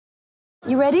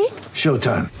You ready?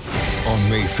 Showtime. On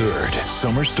May 3rd,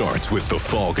 summer starts with The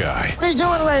Fall Guy. Let's do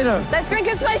it later. Let's drink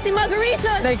a spicy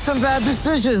margarita. Make some bad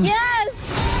decisions.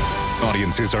 Yes!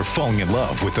 Audiences are falling in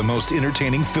love with the most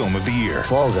entertaining film of the year.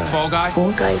 Fall Guy. Fall Guy?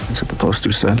 Fall guy. That's what the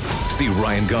poster said. See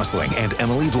Ryan Gosling and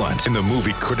Emily Blunt in the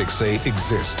movie critics say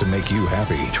exists to make you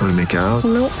happy. Trying to make it out?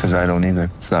 Nope. Because I don't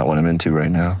either. It's not what I'm into right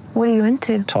now. What are you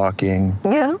into? Talking.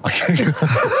 Yeah.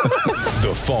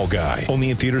 The Fall Guy.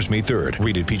 Only in theaters May 3rd.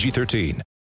 Rated PG-13.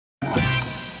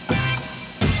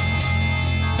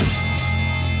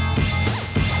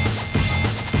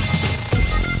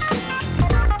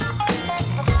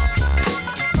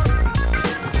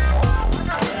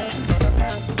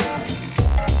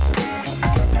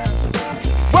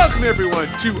 Welcome, everyone,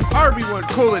 to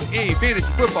RB1:A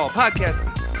Fantasy Football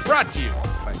Podcast, brought to you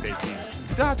by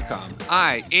BetTeams.com.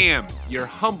 I am your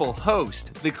humble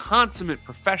host, the consummate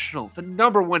professional, the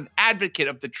number one advocate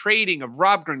of the trading of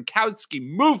Rob Gronkowski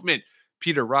movement,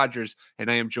 Peter Rogers,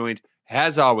 and I am joined,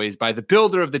 as always, by the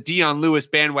builder of the Dion Lewis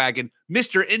bandwagon,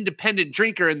 Mr. Independent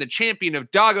Drinker and the champion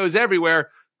of doggos everywhere,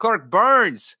 Clark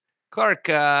Burns. Clark,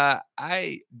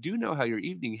 I do know how your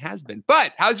evening has been,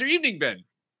 but how's your evening been?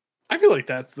 I feel like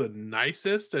that's the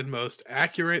nicest and most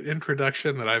accurate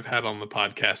introduction that I've had on the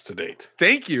podcast to date.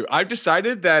 Thank you. I've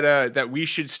decided that we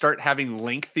should start having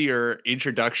lengthier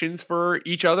introductions for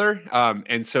each other,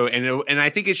 and I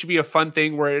think it should be a fun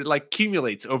thing where it like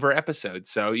accumulates over episodes.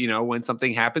 So when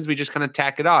something happens, we just kind of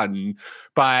tack it on. And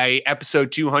by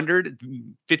episode 200,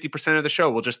 50% of the show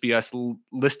will just be us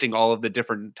listing all of the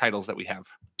different titles that we have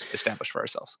established for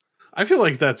ourselves. I feel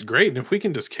like that's great. And if we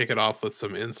can just kick it off with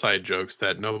some inside jokes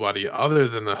that nobody other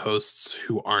than the hosts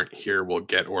who aren't here will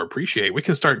get or appreciate, we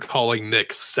can start calling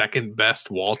Nick second best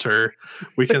Walter.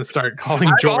 We can start calling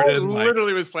Jordan. I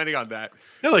literally was planning on that.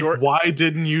 Yeah, why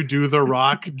didn't you do the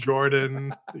Rock,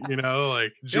 Jordan?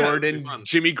 Jordan,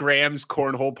 Jimmy Graham's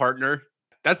cornhole partner.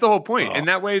 That's the whole point. And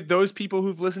that way, those people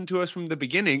who've listened to us from the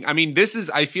beginning,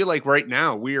 I feel like right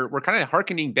now we're kind of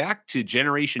hearkening back to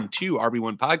Generation 2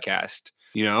 RB1 podcast.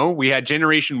 We had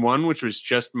Generation 1, which was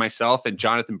just myself and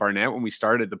Jonathan Barnett when we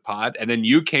started the pod. And then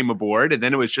you came aboard, and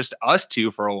then it was just us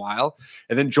two for a while.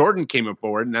 And then Jordan came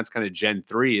aboard, and that's kind of Gen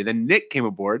 3. And then Nick came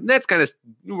aboard, and that's kind of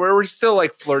where we're still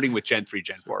like flirting with Gen 3,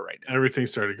 Gen 4 right now. Everything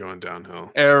started going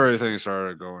downhill.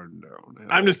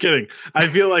 I'm just kidding. I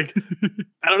feel like,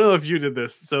 I don't know if you did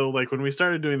this. So like when we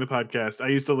started doing the podcast, I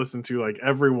used to listen to like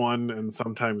every one and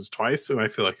sometimes twice. And I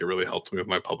feel like it really helped me with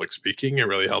my public speaking. It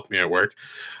really helped me at work.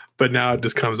 But now it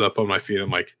just comes up on my feed.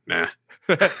 I'm like, nah.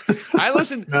 I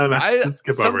listen.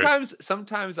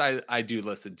 Sometimes I do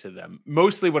listen to them.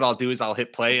 Mostly what I'll do is I'll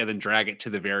hit play and then drag it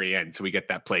to the very end. So we get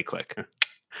that play click.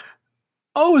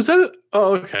 Oh, is that it?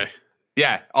 Oh, okay.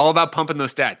 Yeah. All about pumping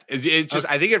those stats. It's just,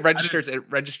 I think it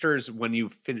registers when you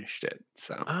finished it.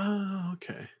 So. Oh,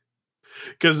 okay.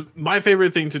 Because my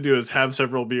favorite thing to do is have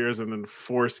several beers and then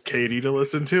force Katie to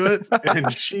listen to it.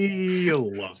 And she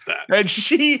loves that. And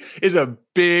she is a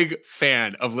big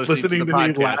fan of listening to the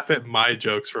podcast. Me laugh at my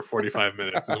jokes for 45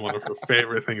 minutes is one of her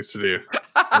favorite things to do.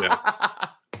 Yeah.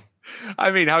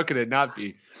 How could it not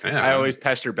be? Yeah. I always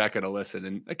pester Becca to listen,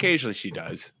 and occasionally she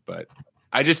does. But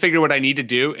I just figured what I need to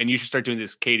do, and you should start doing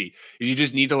this, Katie, is you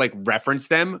just need to like reference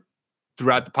them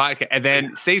throughout the podcast and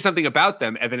then say something about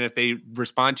them. And then if they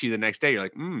respond to you the next day, you're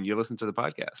like, you listen to the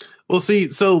podcast. Well, see,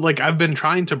 so like I've been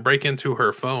trying to break into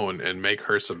her phone and make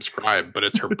her subscribe, but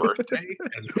it's her birthday.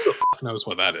 And who the fuck knows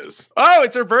what that is? Oh,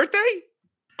 it's her birthday?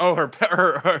 Oh, her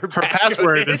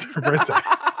password is her birthday.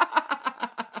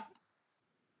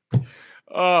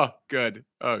 Oh, good.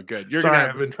 Oh, good.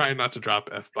 I've been trying not to drop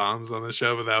F-bombs on the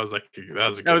show, but that was a good one.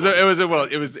 It was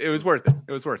worth it.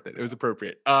 It was worth it. It was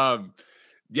appropriate.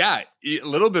 Yeah, a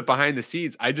little bit behind the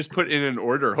scenes. I just put in an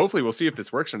order. Hopefully, we'll see if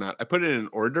this works or not. I put in an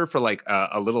order for like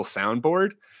a little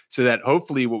soundboard so that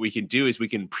hopefully what we can do is we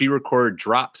can pre-record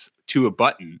drops to a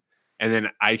button, and then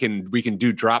we can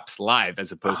do drops live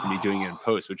as opposed to me doing it in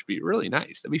post, which would be really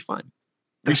nice. That'd be fun.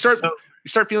 We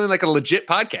start feeling like a legit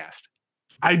podcast.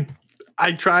 I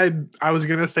tried. I was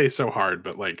gonna say so hard,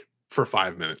 but like for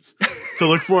 5 minutes to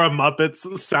look for a Muppets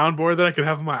soundboard that I could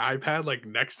have on my iPad, like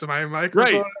next to my microphone.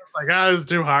 Right. I was like, it was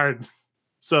too hard.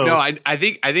 So no, I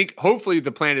think hopefully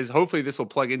the plan is this will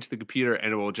plug into the computer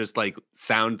and it will just like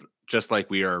sound just like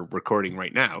we are recording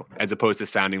right now, as opposed to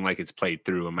sounding like it's played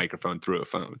through a microphone through a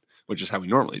phone, which is how we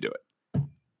normally do it.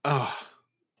 Oh, I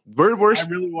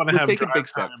really want to have taking big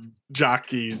steps.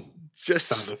 Jockey.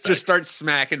 Just start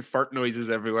smacking fart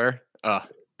noises everywhere.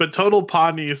 But total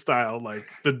Pawnee style, like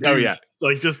the douche,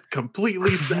 like just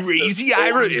completely crazy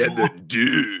Irish and the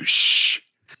douche.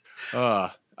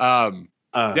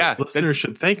 Listeners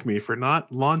should thank me for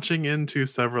not launching into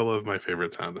several of my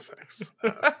favorite sound effects.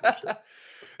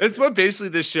 It's what basically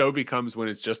this show becomes when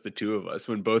it's just the two of us,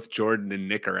 when both Jordan and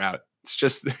Nick are out.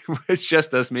 It's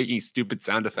just us making stupid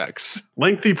sound effects.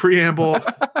 Lengthy preamble,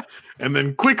 and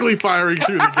then quickly firing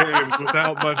through the games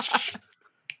without much.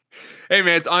 Hey,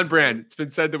 man, it's on brand. It's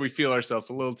been said that we feel ourselves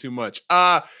a little too much.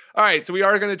 All right, so we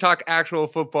are going to talk actual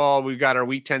football. We've got our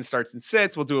Week 10 starts and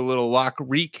sits. We'll do a little lock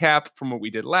recap from what we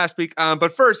did last week.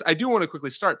 But first, I do want to quickly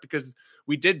start because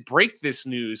we did break this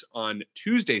news on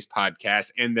Tuesday's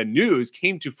podcast, and the news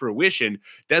came to fruition.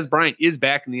 Dez Bryant is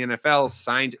back in the NFL,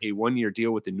 signed a one-year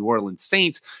deal with the New Orleans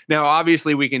Saints. Now,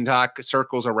 obviously, we can talk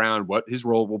circles around what his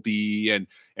role will be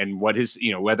and what his,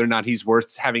 whether or not he's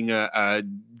worth having a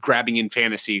grabbing in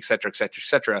fantasy, et cetera, et cetera, et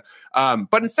cetera.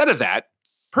 But instead of that,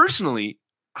 personally,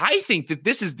 I think that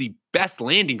this is the best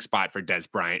landing spot for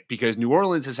Dez Bryant because New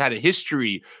Orleans has had a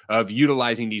history of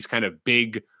utilizing these kind of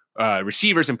big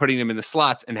receivers and putting them in the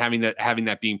slots and having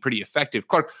that being pretty effective.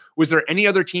 Clark, was there any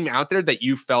other team out there that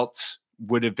you felt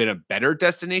would have been a better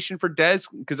destination for Dez?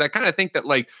 Because I kind of think that,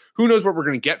 like, who knows what we're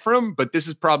going to get from him, but this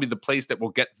is probably the place that will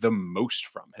get the most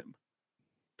from him.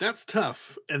 That's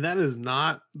tough. And that is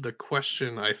not the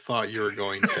question I thought you were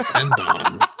going to end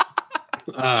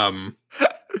on.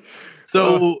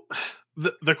 So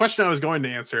the question I was going to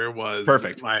answer was,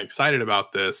 perfect. Am I excited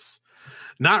about this?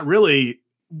 Not really.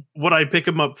 Would I pick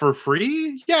him up for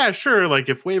free? Yeah, sure. Like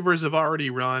if waivers have already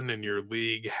run and your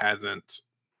league hasn't,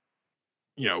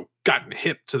 gotten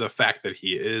hip to the fact that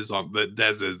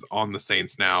Dez is on the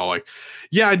Saints now, like,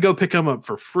 yeah, I'd go pick him up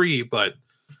for free, but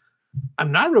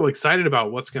I'm not real excited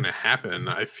about what's going to happen.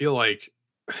 I feel like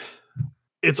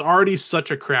it's already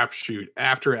such a crapshoot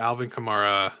after Alvin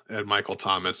Kamara and Michael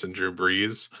Thomas and Drew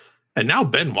Brees, and now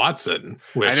Ben Watson,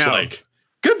 which like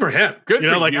good for him. Good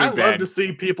for like you, I Ben. love to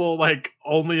see people like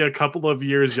only a couple of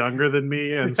years younger than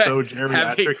me and so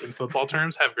geriatric in football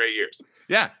terms have great years.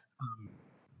 Yeah.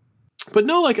 But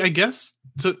no, like I guess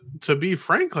to be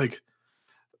frank, like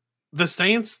the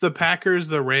Saints, the Packers,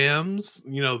 the Rams,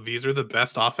 these are the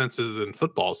best offenses in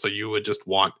football. So you would just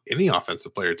want any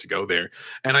offensive player to go there.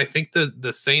 And I think that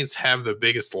the Saints have the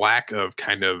biggest lack of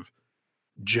kind of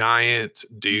giant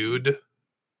dude.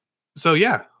 So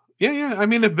yeah. I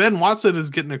mean, if Ben Watson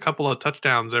is getting a couple of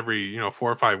touchdowns every, 4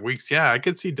 or 5 weeks, yeah, I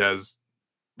could see Dez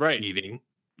eating.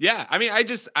 Yeah. I mean,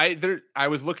 I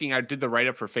was looking, I did the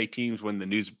write-up for Fake Teams when the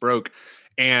news broke.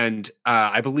 And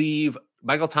I believe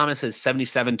Michael Thomas has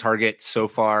 77 targets so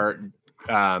far.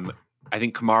 I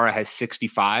think Kamara has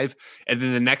 65. And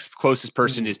then the next closest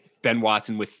person is Ben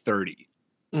Watson with 30.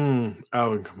 Alvin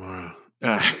Kamara.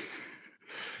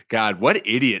 God, what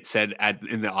idiot said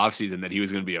in the offseason that he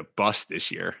was going to be a bust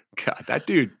this year? God, that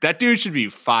dude should be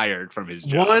fired from his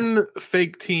job. One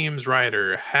Fake Teams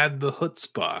writer had the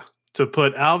chutzpah to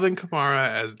put Alvin Kamara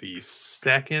as the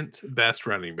second best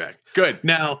running back. Good.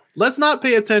 Now, let's not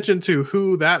pay attention to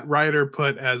who that writer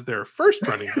put as their first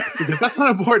running back, because that's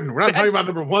not important. We're not talking about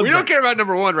number one. We don't care about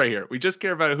number one right here. We just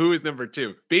care about who is number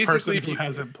two. Basically, person who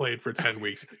hasn't played for 10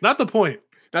 weeks. Not the point.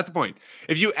 Not the point.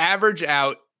 If you average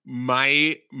out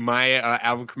my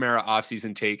Alvin Kamara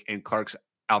offseason take and Clark's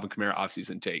Alvin Kamara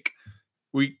offseason take,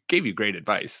 we gave you great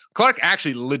advice. Clark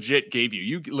actually legit gave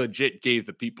you gave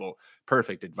the people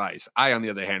perfect advice. I, on the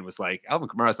other hand, was like, Alvin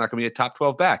Kamara's not going to be a top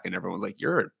 12 back. And everyone's like,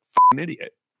 you're a fucking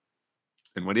idiot.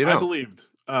 And what do you know? I believed.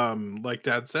 Like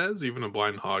Dad says, even a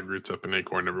blind hog roots up an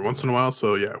acorn every once in a while.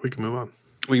 So yeah, we can move on.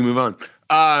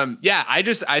 I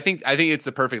think it's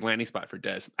the perfect landing spot for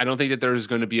Dez. I don't think that there's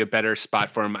going to be a better spot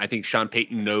for him. I think Sean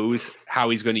Payton knows how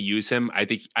he's going to use him. I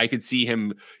think I could see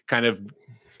him kind of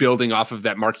building off of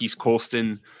that Marquise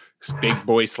Colston big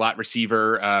boy slot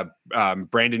receiver.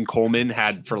 Brandon Coleman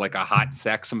had for like a hot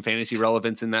sec some fantasy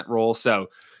relevance in that role. So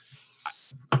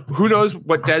who knows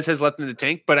what Dez has left in the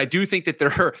tank, but I do think that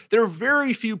there are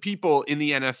very few people in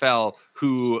the NFL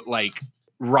who like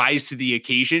rise to the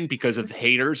occasion because of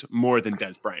haters more than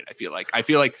Dez Bryant. I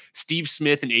feel like Steve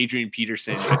Smith and Adrian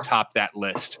Peterson atop that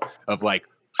list of like,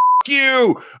 F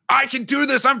you, I can do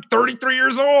this. I'm 33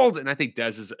 years old. And I think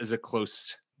Dez is a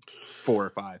close 4 or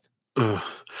 5.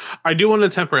 I do want to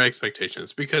temper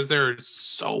expectations because there are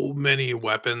so many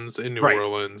weapons in New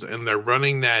Orleans and they're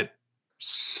running that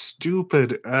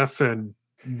stupid effing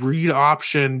read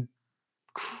option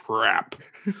crap.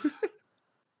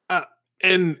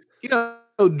 And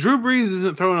Drew Brees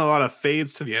isn't throwing a lot of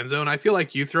fades to the end zone. I feel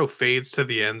like you throw fades to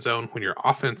the end zone when your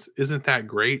offense isn't that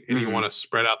great and you want to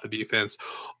spread out the defense.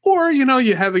 Or,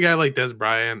 you have a guy like Dez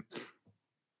Bryant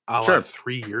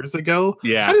 3 years ago.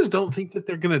 Yeah. I just don't think that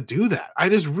they're going to do that. I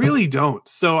just really don't.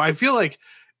 So I feel like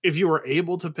if you were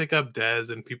able to pick up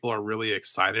Dez and people are really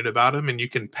excited about him and you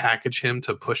can package him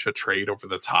to push a trade over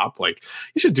the top, like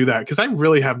you should do that. Because I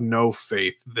really have no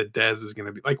faith that Dez is going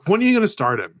to be like, when are you going to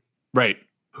start him? Right.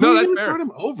 Who are you that's going to fair. start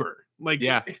him over? Like,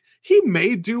 Yeah. he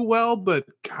may do well, but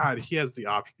God, he has the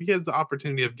option. He has the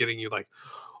opportunity of getting you like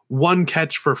one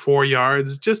catch for 4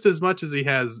 yards, just as much as he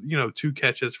has, 2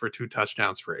 catches for 2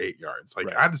 touchdowns for 8 yards. Like,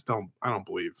 Right. I don't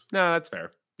believe. No, that's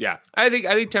fair. Yeah, I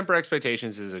think temper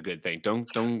expectations is a good thing. Don't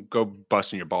go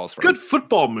busting your balls for Good him.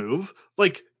 football move.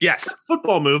 Like, Yes,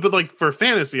 football move, but like for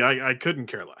fantasy, I couldn't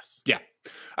care less. yeah,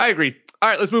 I agree. All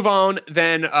right, let's move on.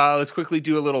 Then let's quickly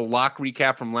do a little lock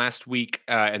recap from last week,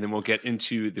 and then we'll get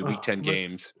into the Week 10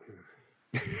 games.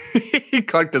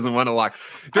 Clark doesn't want to lock.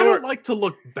 I don't like to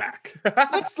look back.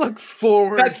 Let's look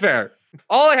forward. That's fair.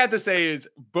 All I have to say is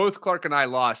both Clark and I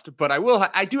lost, but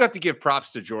I do have to give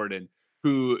props to Jordan,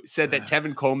 who said that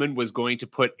Tevin Coleman was going to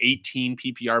put 18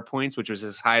 PPR points, which was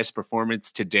his highest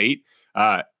performance to date.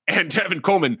 And Tevin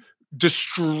Coleman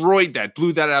destroyed that,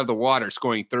 blew that out of the water,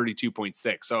 scoring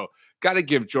 32.6. So got to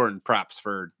give Jordan props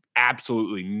for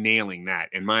absolutely nailing that.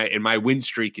 And my win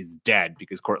streak is dead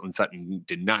because Cortland Sutton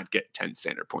did not get 10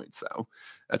 standard points. So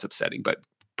that's upsetting. But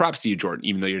props to you, Jordan,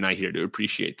 even though you're not here to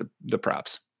appreciate the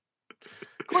props.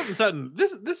 Cortland Sutton,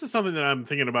 this is something that I'm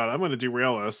thinking about. I'm going to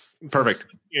derail us. Perfect.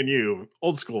 And you,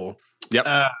 old school. Yep.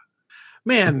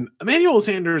 Man, Emmanuel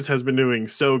Sanders has been doing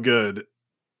so good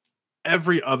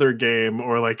every other game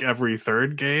or like every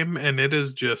third game, and it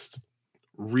is just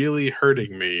really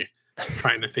hurting me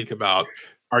trying to think about,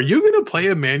 are you going to play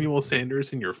Emmanuel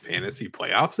Sanders in your fantasy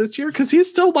playoffs this year? Because he's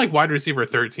still like wide receiver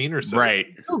 13 or so. Right.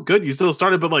 So still good. You still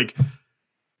started, but like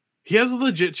he has a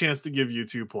legit chance to give you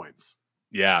 2 points.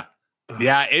 Yeah.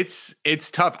 Yeah, it's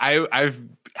tough. I've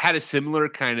had a similar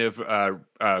kind of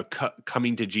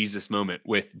coming to Jesus moment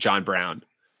with John Brown,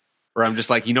 where I'm just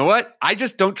like, you know what? I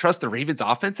just don't trust the Ravens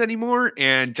offense anymore.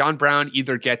 And John Brown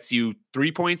either gets you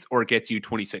 3 points or gets you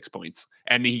 26 points.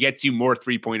 And he gets you more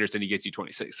 3-pointers than he gets you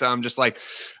 26. So I'm just like,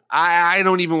 I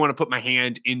don't even want to put my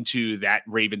hand into that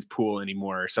Ravens pool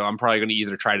anymore. So I'm probably going to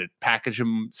either try to package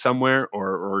him somewhere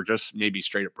or just maybe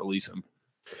straight up release him.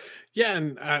 Yeah,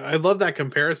 and I love that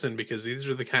comparison because these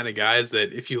are the kind of guys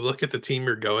that if you look at the team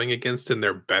you're going against and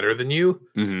they're better than you,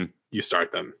 you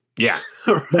start them. Yeah.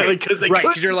 Right,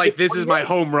 because you're like, this is my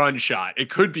home run shot. It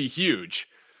could be huge.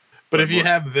 But if you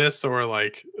have this or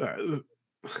like,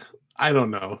 I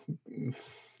don't know.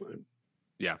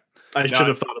 Yeah. I should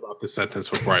have thought about this sentence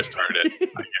before I started,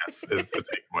 I guess, is the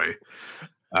takeaway.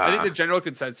 I think the general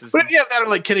consensus. But if you have that or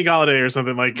like Kenny Golladay or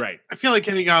something, like, right. I feel like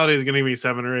Kenny Golladay is going to be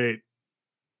 7 or 8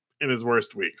 in his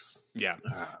worst weeks. Yeah.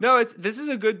 No, this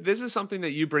is something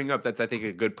that you bring up that's, I think,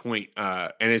 a good point.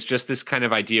 And it's just this kind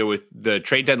of idea with the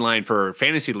trade deadline for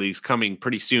fantasy leagues coming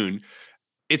pretty soon.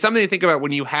 It's something to think about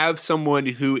when you have someone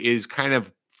who is kind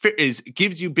of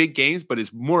gives you big games, but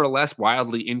is more or less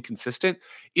wildly inconsistent.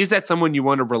 Is that someone you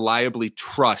want to reliably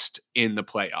trust in the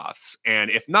playoffs?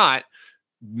 And if not,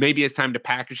 maybe it's time to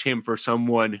package him for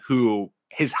someone who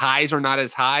his highs are not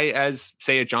as high as,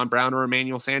 say, a John Brown or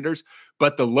Emmanuel Sanders,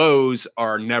 but the lows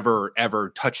are never, ever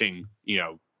touching,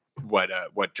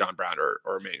 what John Brown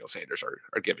or Emmanuel Sanders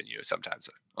are giving you sometimes.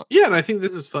 Yeah, and I think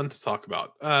this is fun to talk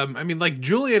about. I mean, like,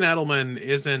 Julian Edelman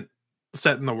isn't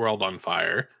setting the world on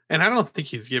fire, and I don't think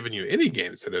he's given you any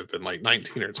games that have been like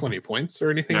 19 or 20 points or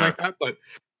anything like that, but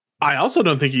I also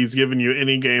don't think he's given you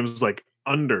any games like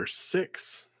under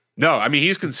 6. No, I mean,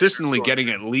 he's consistently getting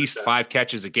at least 5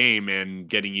 catches a game and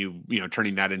getting you,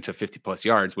 turning that into 50 plus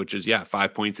yards, which is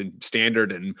 5 points in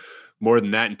standard and more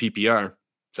than that in PPR.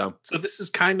 So this is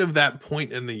kind of that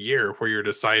point in the year where you're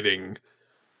deciding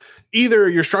either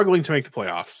you're struggling to make the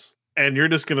playoffs and you're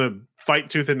just going to fight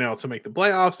tooth and nail to make the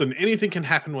playoffs, and anything can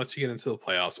happen once you get into the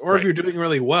playoffs. Or if you're doing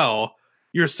really well,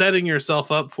 you're setting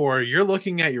yourself up you're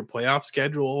looking at your playoff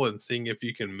schedule and seeing if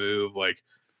you can move like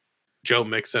Joe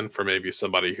Mixon for maybe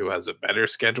somebody who has a better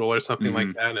schedule or something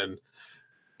like that. And,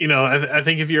 I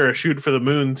think if you're a shoot for the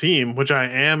moon team, which I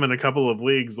am in a couple of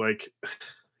leagues, like,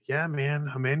 yeah, man,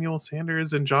 Emmanuel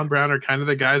Sanders and John Brown are kind of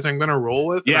the guys I'm going to roll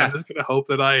with. Yeah. And I'm just going to hope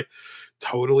that I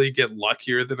totally get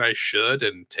luckier than I should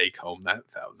and take home that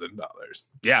 $1,000.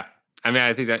 Yeah. I mean,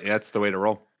 I think that's the way to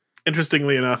roll.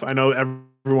 Interestingly enough, I know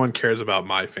everyone cares about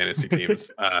my fantasy teams.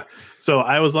 So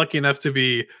I was lucky enough to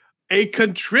be a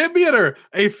contributor,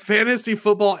 a fantasy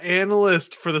football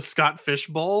analyst for the Scott Fish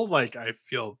Bowl. Like, I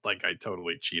feel like I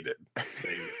totally cheated.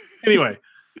 Anyway,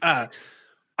 I'm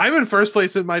in first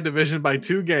place in my division by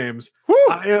 2 games.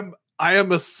 I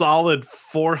am a solid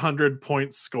 400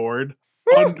 points scored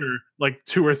under like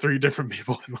 2 or 3 different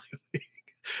people in my league.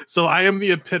 So I am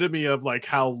the epitome of like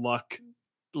how luck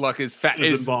luck is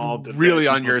involved in really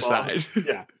fantasy on your football. side.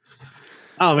 Yeah.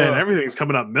 Oh man, everything's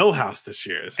coming up Millhouse this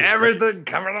year. This is Everything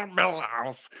coming up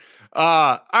Millhouse.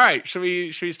 All right, should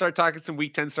we start talking some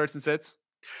week 10 starts and sits?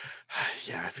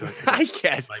 Yeah, I feel like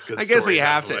I guess we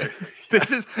have to.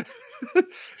 This is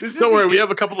Don't worry, we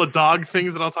have a couple of dog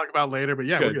things that I'll talk about later, but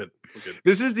yeah, we're good.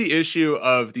 This is the issue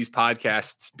of these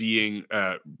podcasts being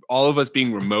all of us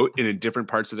being remote and in different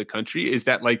parts of the country, is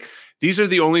that like these are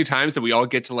the only times that we all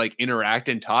get to like interact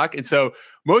and talk. And so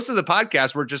most of the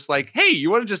podcasts we're just like, hey,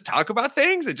 you want to just talk about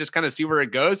things and just kind of see where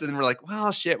it goes? And then we're like,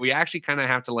 well, shit, we actually kind of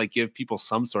have to like give people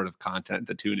some sort of content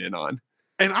to tune in on.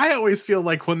 And I always feel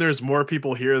like when there's more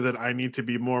people here that I need to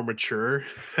be more mature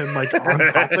and like on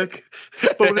topic.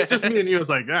 But when it's just me and you, it's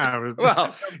like,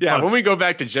 well, yeah, when we go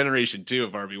back to generation 2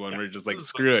 of RB1, we're just like,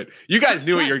 screw it. You guys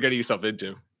knew what you're getting yourself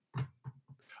into.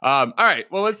 All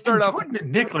right, well, let's start off. Jordan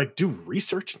and Nick like do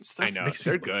research and stuff. I know,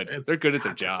 they're good. They're good at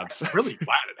their jobs. I'm really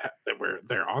glad that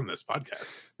they're on this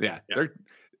podcast. Yeah. They're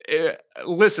dear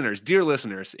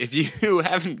listeners, if you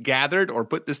haven't gathered or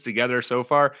put this together so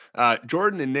far,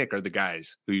 Jordan and Nick are the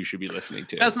guys who you should be listening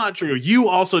to. That's not true. You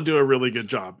also do a really good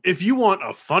job. If you want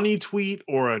a funny tweet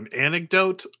or an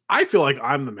anecdote, I feel like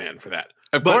I'm the man for that.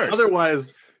 Of course.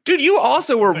 Otherwise, dude, you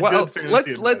also were well.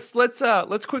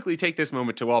 Let's quickly take this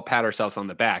moment to all pat ourselves on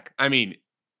the back. I mean,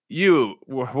 you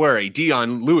were a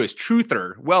Dion Lewis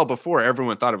truther well before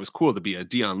everyone thought it was cool to be a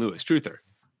Dion Lewis truther.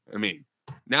 I mean,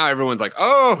 now everyone's like,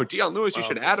 oh, Dion Lewis, you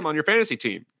should add him on your fantasy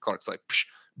team. Clark's like,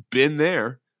 been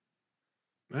there.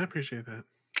 I appreciate that.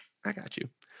 I got you.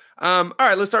 All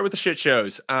right, let's start with the shit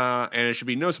shows. And it should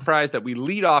be no surprise that we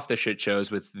lead off the shit shows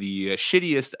with the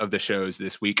shittiest of the shows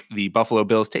this week, the Buffalo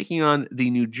Bills taking on the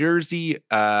New Jersey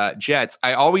Jets.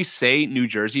 I always say New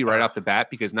Jersey right off the bat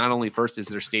because not only first is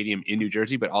their stadium in New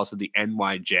Jersey, but also the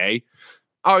NYJ.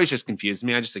 Always just confuses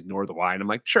me. I just ignore the Y and I'm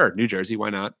like, sure, New Jersey, why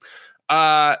not?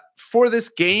 For this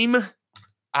game,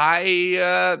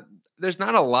 there's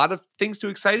not a lot of things to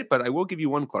excite it, but I will give you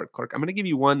one, Clark. Clark, I'm going to give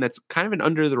you one that's kind of an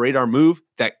under the radar move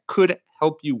that could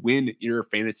help you win your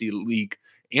fantasy league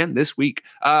and this week.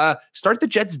 Start the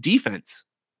Jets defense.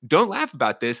 Don't laugh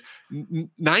about this.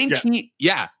 9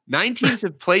 teams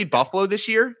have played Buffalo this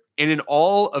year. And in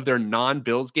all of their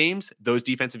non-Bills games, those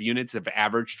defensive units have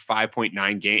averaged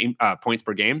 5.9 points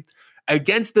per game.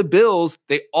 Against the Bills,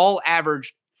 they all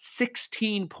averaged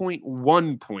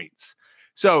 16.1 points.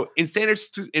 So in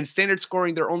standard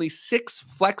scoring, there are only 6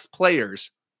 flex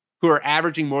players who are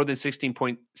averaging more than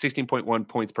 16.1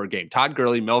 points per game. Todd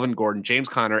Gurley, Melvin Gordon, James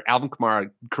Conner, Alvin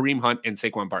Kamara, Kareem Hunt, and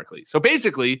Saquon Barkley. So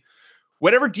basically,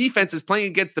 whatever defense is playing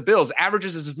against the Bills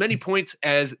averages as many points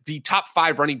as the top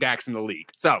 5 running backs in the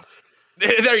league. So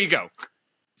there you go.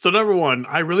 So number one,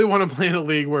 I really want to play in a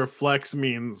league where flex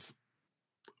means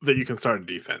that you can start a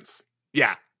defense.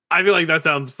 Yeah. I feel like that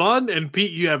sounds fun. And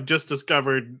Pete, you have just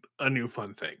discovered a new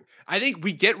fun thing. I think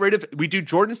we do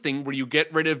Jordan's thing where you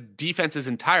get rid of defenses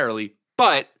entirely,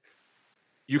 but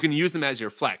you can use them as your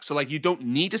flex. So like you don't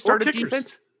need to start a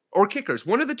defense or kickers,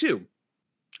 one of the two.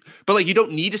 But like you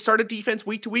don't need to start a defense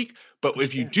week to week. But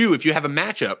if you have a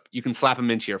matchup, you can slap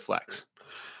them into your flex.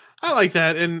 I like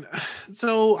that. And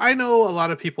so I know a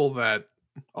lot of people that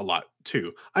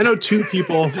I know 2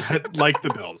 people that like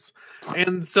the Bills.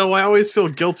 And so I always feel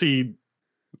guilty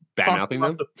bad-mouthing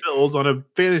them the Bills on a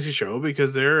fantasy show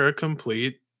because they're a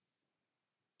complete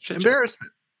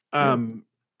embarrassment.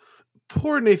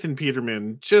 Poor Nathan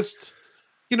Peterman, just,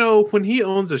 when he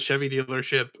owns a Chevy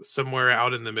dealership somewhere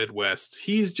out in the Midwest,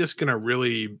 he's just going to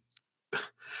really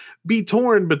be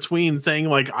torn between saying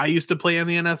like, I used to play in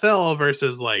the NFL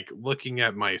versus like looking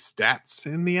at my stats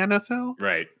in the NFL.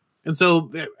 Right. And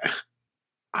so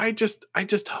I just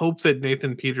hope that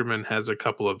Nathan Peterman has a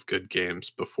couple of good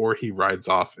games before he rides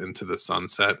off into the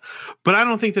sunset. But I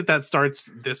don't think that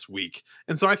starts this week.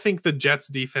 And so I think the Jets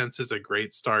defense is a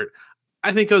great start.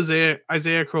 I think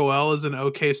Isaiah Crowell is an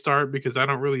okay start because I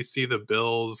don't really see the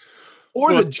Bills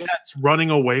or the Jets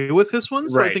running away with this one.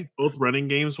 So I think both running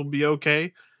games will be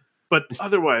okay. But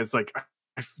otherwise, like,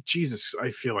 I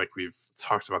feel like we've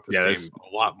talked about this game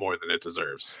a lot more than it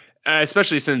deserves.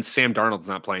 Especially since Sam Darnold's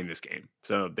not playing this game,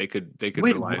 so they could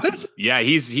rely. What? Yeah,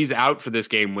 he's out for this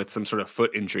game with some sort of foot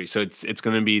injury. So it's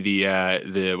going to be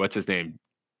the what's his name,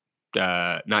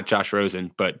 not Josh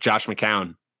Rosen, but Josh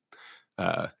McCown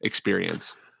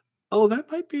experience. Oh,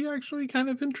 that might be actually kind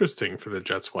of interesting for the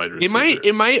Jets wide receivers.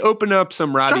 It might open up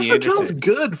some Robbie Josh Anderson. McCown's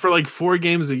good for like 4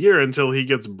 games a year until he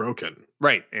gets broken.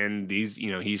 Right, and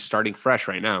he's starting fresh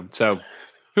right now. So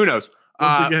who knows?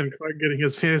 Once again, Clark getting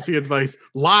his fantasy advice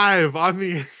live on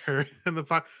the air in the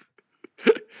podcast.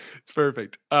 It's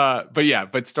perfect.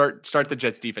 But start the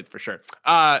Jets defense for sure.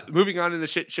 Moving on in the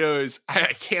shit shows.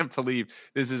 I can't believe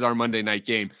this is our Monday night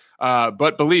game.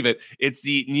 But believe it, it's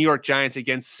the New York Giants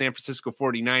against the San Francisco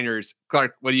 49ers.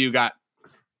 Clark, what do you got?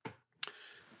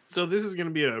 So this is going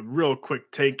to be a real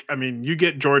quick take. I mean, you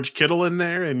get George Kittle in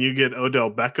there and you get Odell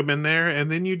Beckham in there,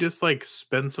 and then you just like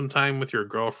spend some time with your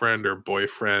girlfriend or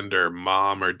boyfriend or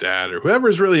mom or dad or whoever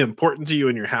is really important to you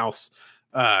in your house.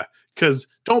 Because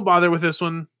don't bother with this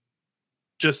one.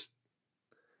 This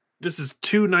is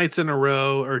 2 nights in a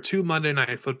row or 2 Monday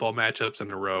Night Football matchups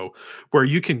in a row where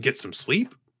you can get some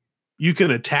sleep. You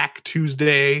can attack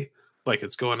Tuesday like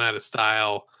it's going out of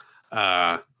style.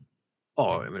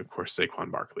 And of course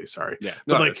Saquon Barkley. Sorry,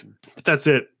 but that's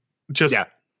it. Just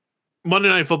Monday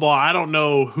Night Football. I don't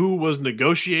know who was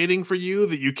negotiating for you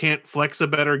that you can't flex a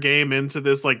better game into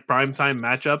this like primetime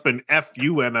matchup. And F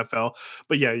you NFL.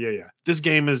 But yeah. This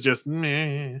game is just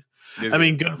meh. I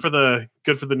mean, good for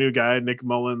the new guy, Nick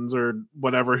Mullins or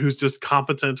whatever, who's just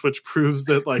competent, which proves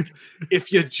that like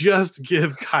if you just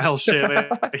give Kyle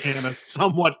Shanahan a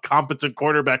somewhat competent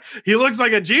quarterback, he looks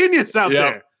like a genius out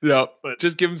there. Yeah, but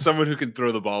just give him someone who can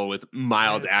throw the ball with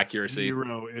mild accuracy.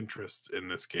 0 interest in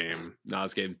this game. No,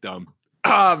 this game's dumb.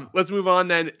 Let's move on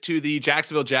then to the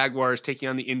Jacksonville Jaguars taking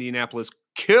on the Indianapolis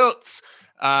Colts.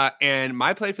 And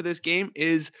my play for this game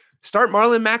is start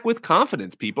Marlon Mack with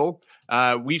confidence, people.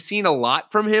 We've seen a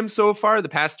lot from him so far the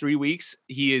past 3 weeks.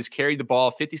 He has carried the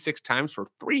ball 56 times for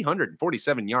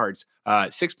 347 yards,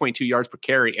 6.2 yards per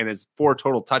carry, and has 4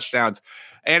 total touchdowns.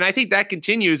 And I think that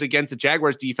continues against the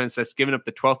Jaguars defense that's given up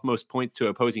the 12th most points to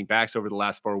opposing backs over the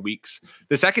last 4 weeks.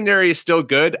 The secondary is still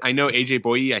good. I know AJ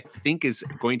Boye, I think, is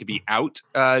going to be out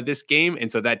this game.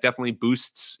 And so that definitely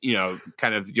boosts,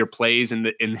 kind of your plays in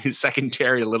the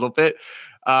secondary a little bit.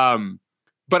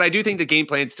 But I do think the game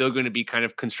plan is still going to be kind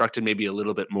of constructed maybe a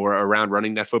little bit more around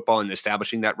running that football and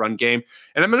establishing that run game.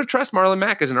 And I'm going to trust Marlon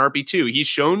Mack as an RB2. He's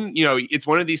shown, it's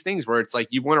one of these things where it's like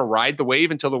you want to ride the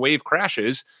wave until the wave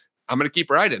crashes. I'm going to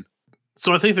keep riding.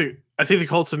 So I think the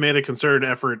Colts have made a concerted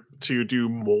effort to do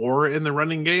more in the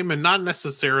running game, and not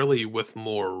necessarily with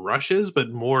more rushes, but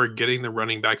more getting the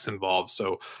running backs involved.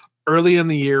 So early in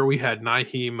the year, we had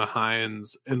Nyheim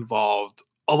Hines involved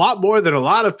a lot more than a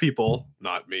lot of people,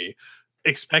 not me,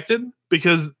 expected,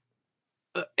 because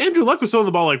Andrew Luck was throwing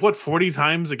the ball 40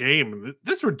 times a game.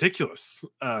 That's ridiculous.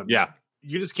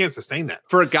 You just can't sustain that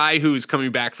for a guy who's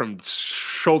coming back from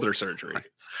shoulder surgery. Right.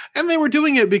 And they were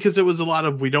doing it because it was a lot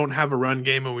of we don't have a run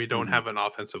game and we don't have an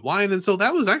offensive line. And so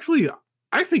that was actually,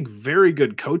 I think, very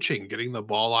good coaching, getting the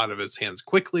ball out of his hands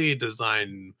quickly,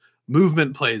 design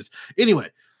movement plays. Anyway,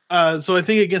 so I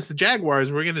think against the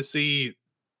Jaguars, we're going to see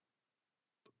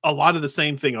a lot of the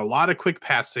same thing, a lot of quick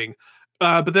passing,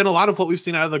 but then a lot of what we've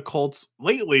seen out of the Colts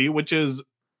lately, which is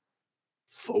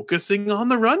focusing on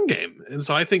the run game. And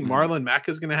so I think Marlon Mack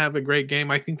is going to have a great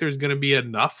game. I think there's going to be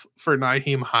enough for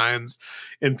Nyheim Hines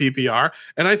in PPR.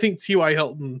 And I think T.Y.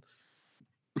 Hilton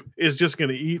is just going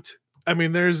to eat. I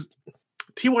mean,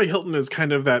 T.Y. Hilton is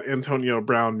kind of that Antonio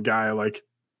Brown guy. Like,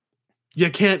 you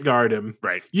can't guard him.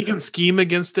 Right. You can scheme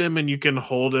against him and you can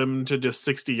hold him to just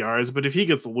 60 yards. But if he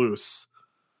gets loose,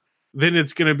 then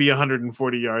it's going to be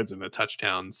 140 yards and a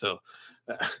touchdown. So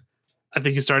I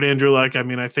think you start Andrew Luck. I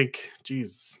mean, I think,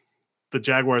 the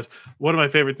Jaguars. One of my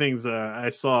favorite things I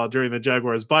saw during the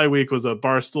Jaguars bye week was a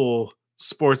Barstool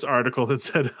Sports article that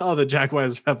said, "Oh, the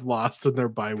Jaguars have lost in their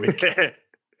bye week."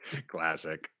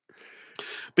 Classic.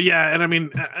 But yeah, and I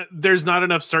mean, there's not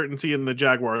enough certainty in the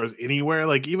Jaguars anywhere.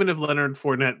 Like, even if Leonard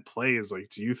Fournette plays,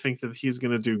 do you think that he's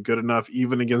going to do good enough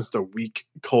even against a weak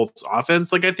Colts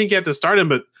offense? I think you have to start him,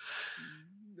 but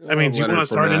I mean, do you want to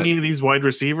start any of these wide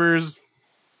receivers?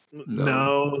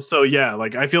 No. So yeah,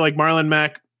 I feel like Marlon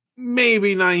Mack,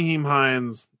 maybe Nyheim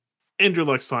Hines, Andrew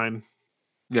Luck's fine.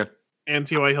 Yeah. And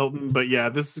T.Y. Hilton. But yeah,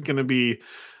 this is going to be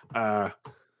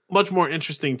much more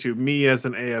interesting to me as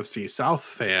an AFC South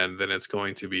fan than it's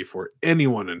going to be for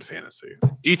anyone in fantasy.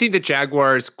 Do you think the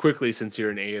Jaguars, quickly, since you're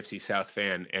an AFC South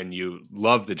fan and you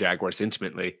love the Jaguars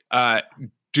intimately,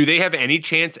 do they have any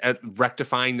chance at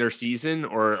rectifying their season,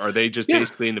 or are they just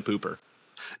basically in the pooper?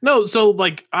 No, so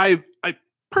I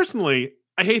personally,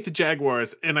 I hate the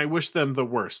Jaguars and I wish them the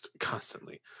worst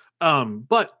constantly.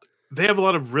 But they have a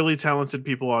lot of really talented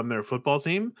people on their football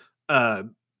team.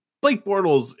 Blake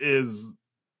Bortles is,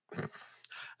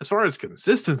 as far as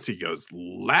consistency goes,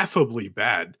 laughably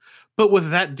bad. But with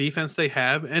that defense they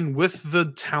have and with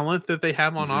the talent that they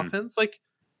have on offense,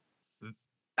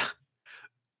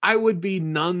 I would be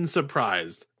none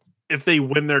surprised if they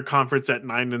win their conference at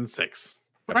 9-6.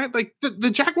 Right? Like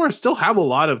the Jaguars still have a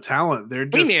lot of talent. They're Hey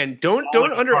just man, don't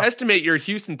falling apart. underestimate your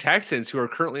Houston Texans, who are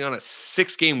currently on a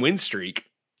 6-game win streak.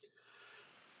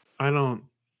 I don't.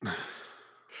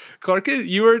 Clark,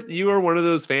 you are one of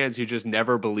those fans who just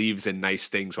never believes in nice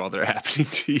things while they're happening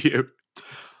to you.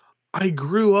 I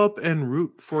grew up and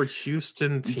root for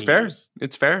Houston teams. It's fair.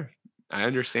 It's fair. I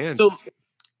understand. So,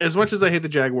 as much as I hate the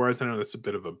Jaguars, I know that's a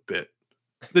bit of a bit.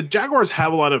 The Jaguars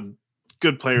have a lot of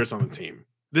good players on the team.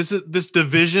 This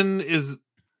division is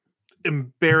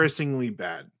embarrassingly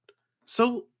bad.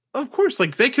 So, of course,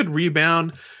 like they could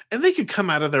rebound and they could come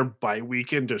out of their bye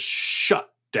week and just shut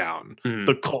down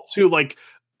the Colts, who, like,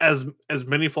 as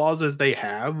many flaws as they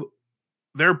have,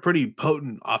 they're pretty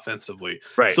potent offensively.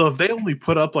 Right. So if they only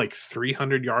put up like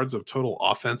 300 yards of total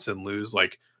offense and lose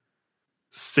like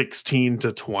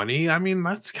 16-20, I mean,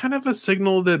 that's kind of a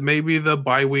signal that maybe the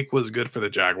bye week was good for the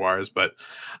Jaguars. But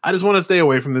I just want to stay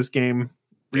away from this game,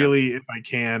 really, if I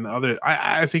can.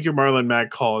 I think your Marlon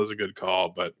Mack call is a good call,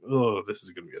 but this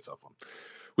is going to be a tough one.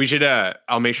 We should.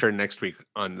 I'll make sure next week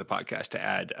on the podcast to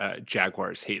add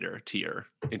Jaguars hater to your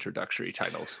introductory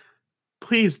titles.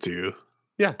 Please do.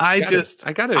 Yeah, I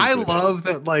love love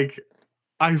that. Like,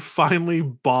 I finally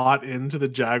bought into the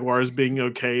Jaguars being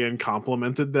okay and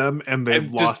complimented them, and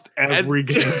they've lost every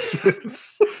game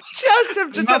since.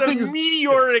 Have had a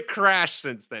meteoric crash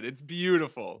since then. It's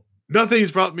beautiful.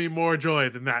 Nothing's brought me more joy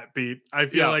than that beat. I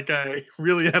feel like I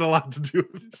really had a lot to do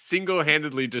with it.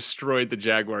 Single-handedly destroyed the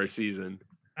Jaguar season.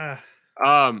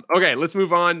 Okay, let's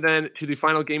move on then to the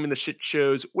final game in the shit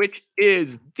shows, which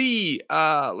is the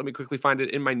let me quickly find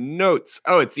it in my notes.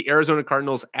 Oh, it's the Arizona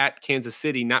Cardinals at Kansas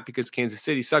City, not because Kansas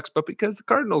City sucks, but because the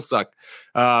Cardinals suck.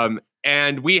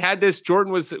 And we had this.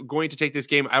 Jordan was going to take this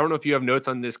game. I don't know if you have notes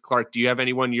on this, Clark. Do you have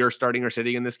anyone you're starting or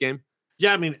sitting in this game?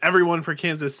 Yeah, I mean, everyone for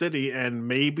Kansas City and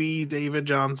maybe David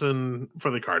Johnson for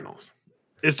the Cardinals.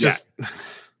 It's just...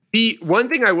 The one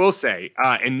thing I will say,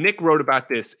 and Nick wrote about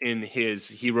this in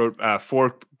he wrote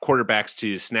 4 quarterbacks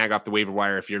to snag off the waiver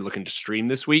wire if you're looking to stream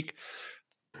this week.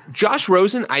 Josh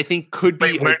Rosen, I think, could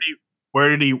be...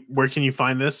 Where can you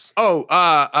find this?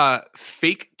 Oh,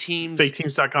 fake teams.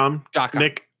 Faketeams.com.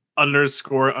 Nick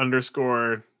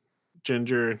 __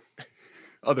 Ginger.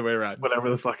 Other way around. Whatever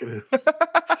the fuck it is.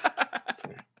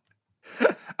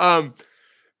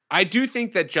 I do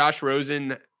think that Josh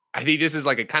Rosen... I think this is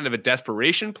like a kind of a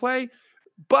desperation play,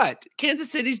 but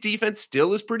Kansas City's defense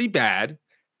still is pretty bad.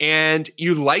 And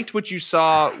you liked what you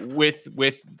saw with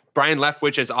Brian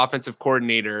Leftwich as offensive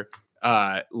coordinator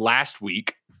last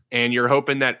week. And you're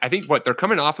hoping that, I think they're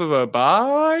coming off of a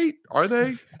bye. Are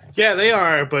they? Yeah, they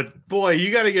are. But boy,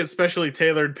 you got to get specially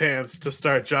tailored pants to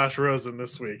start Josh Rosen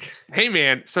this week. Hey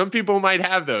man, some people might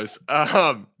have those.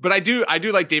 But I do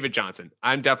like David Johnson.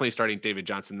 I'm definitely starting David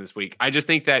Johnson this week. I just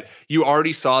think that you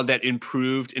already saw that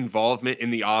improved involvement in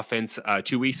the offense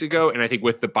 2 weeks ago. And I think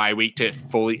with the bye week to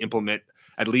fully implement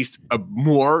at least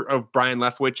more of Brian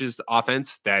Leftwich's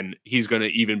offense, then he's going to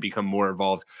even become more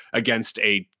involved against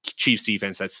a Chiefs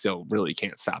defense that still really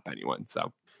can't stop anyone.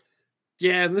 So,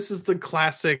 yeah, and this is the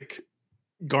classic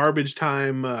garbage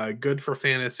time, good for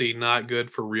fantasy, not good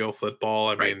for real football.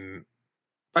 I mean,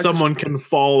 someone can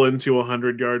fall into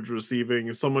 100 yards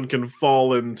receiving, someone can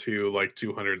fall into like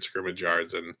 200 scrimmage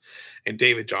yards, and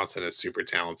David Johnson is super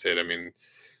talented. I mean,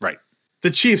 the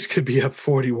Chiefs could be up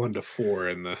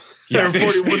 41-4 in the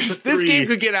this game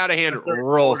could get out of hand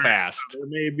real fast.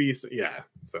 Maybe so.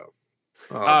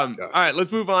 All right,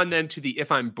 let's move on then to the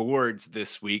If I'm Boards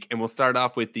this week, and we'll start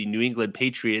off with the New England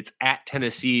Patriots at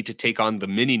Tennessee to take on the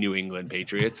mini New England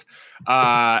Patriots.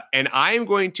 And I am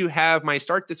going to have my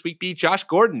start this week be Josh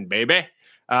Gordon, baby.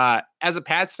 As a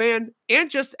Pats fan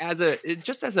and just as a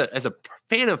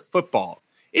fan of football,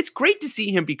 it's great to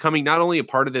see him becoming not only a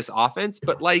part of this offense,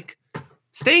 but like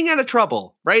staying out of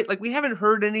trouble, right? Like we haven't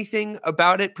heard anything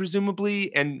about it,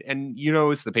 presumably, and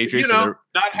it's the Patriots. Not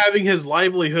having his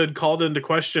livelihood called into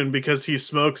question because he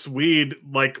smokes weed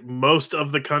like most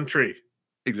of the country.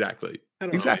 Exactly.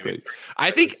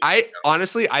 I think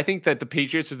that the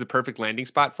Patriots was the perfect landing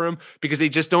spot for him because they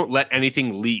just don't let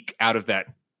anything leak out of that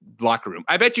locker room.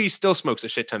 I bet you he still smokes a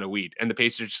shit ton of weed, and the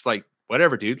Patriots are just like,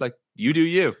 whatever, dude. Like you do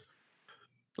you.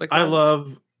 Like I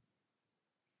love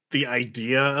the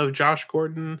idea of Josh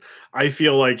Gordon. I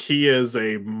feel like he is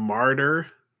a martyr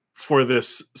for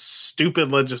this stupid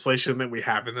legislation that we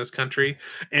have in this country.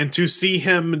 And to see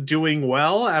him doing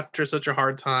well after such a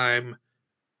hard time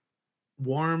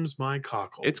warms my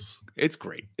cockles. It's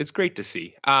great. It's great to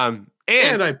see. And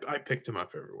And I picked him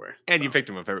up everywhere. And you picked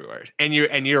him up everywhere. And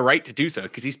you're right to do so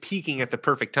because he's peaking at the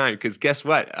perfect time. Because guess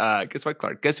what?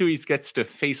 Clark? Guess who he gets to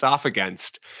face off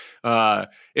against?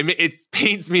 It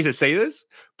pains me to say this,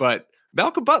 but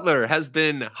Malcolm Butler has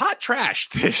been hot trash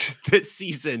this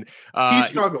season. He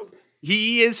struggled.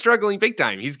 He is struggling big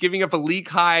time. He's giving up a league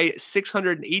high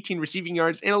 618 receiving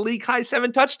yards and a league high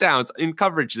 7 touchdowns in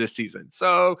coverage this season.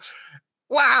 So,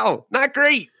 wow, not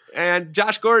great. And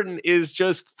Josh Gordon is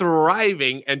just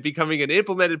thriving and becoming an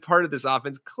implemented part of this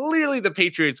offense. Clearly the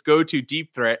Patriots go to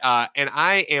deep threat. And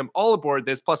I am all aboard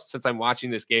this. Plus, since I'm watching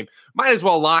this game, might as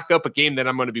well lock up a game that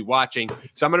I'm going to be watching.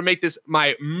 So I'm going to make this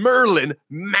my Merlin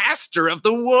Master of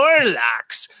the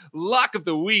Warlocks lock of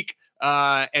the week.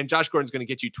 And Josh Gordon's going to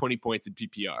get you 20 points in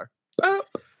PPR.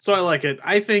 So I like it.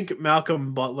 I think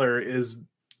Malcolm Butler is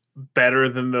better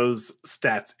than those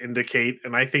stats indicate.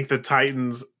 And I think the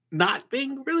Titans not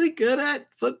being really good at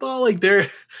football, like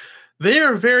they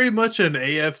are very much an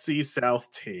AFC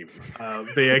South team.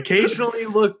 They occasionally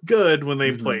look good when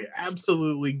they play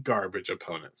absolutely garbage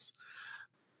opponents,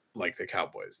 like the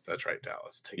Cowboys. That's right,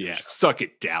 Dallas. Suck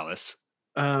it, Dallas.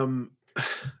 But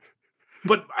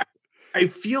I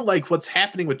feel like what's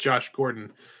happening with Josh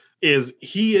Gordon is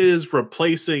he is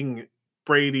replacing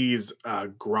Brady's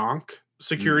Gronk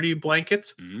security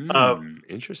blanket.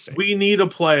 Interesting. We need a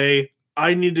play.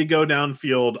 I need to go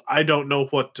downfield. I don't know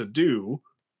what to do.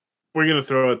 We're going to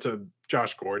throw it to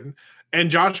Josh Gordon. And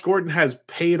Josh Gordon has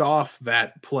paid off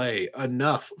that play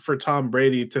enough for Tom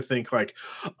Brady to think like,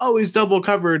 oh, he's double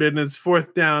covered and it's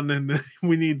 4th down and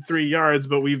we need 3 yards,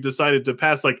 but we've decided to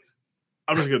pass. Like,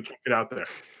 I'm just going to check it out there.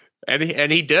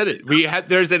 And he did it.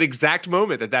 There's an exact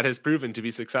moment that has proven to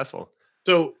be successful.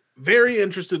 So very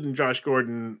interested in Josh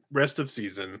Gordon rest of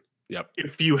season. Yep.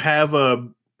 If you have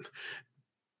an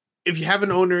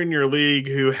owner in your league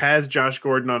who has Josh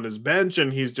Gordon on his bench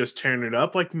and he's just tearing it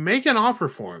up, like make an offer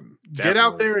for him. Definitely. Get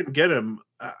out there and get him.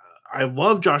 I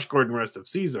love Josh Gordon rest of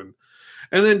season.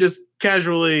 And then just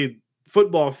casually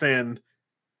football fan,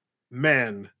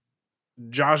 man,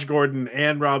 Josh Gordon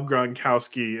and Rob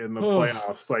Gronkowski in the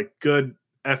playoffs, like good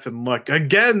effing luck.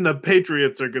 Again, the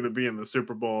Patriots are going to be in the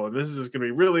Super Bowl, and this is going to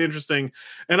be really interesting.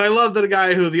 And I love that a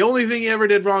guy who the only thing he ever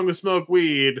did wrong was smoke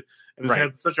weed and has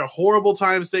had such a horrible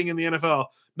time staying in the NFL,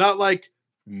 not like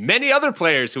many other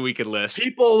players who we could list.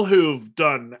 People who've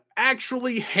done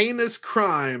actually heinous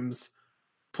crimes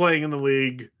playing in the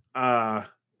league.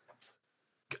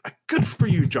 Good for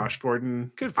you, Josh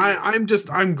Gordon. Good for you.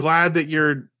 I'm glad that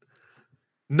you're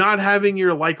not having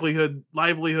your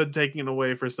livelihood taken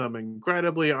away for some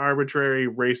incredibly arbitrary,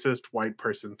 racist white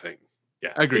person thing.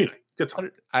 Yeah, agreed. Anyway, good talk.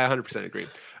 I 100% agree.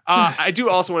 I do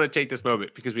also want to take this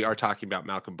moment because we are talking about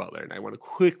Malcolm Butler, and I want to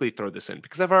quickly throw this in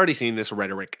because I've already seen this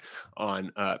rhetoric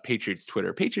on Patriots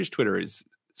Twitter. Patriots Twitter is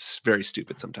very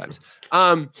stupid sometimes.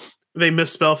 They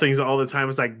misspell things all the time.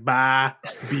 It's like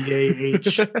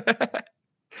B-A-H.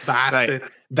 Bastin.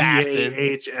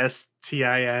 B-A-H-S-T-I-N.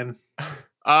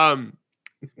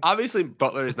 Obviously,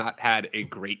 Butler has not had a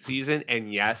great season,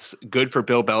 and yes, good for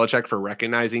Bill Belichick for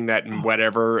recognizing that and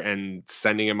whatever and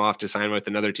sending him off to sign with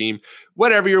another team,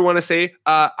 whatever you want to say.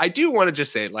 I do want to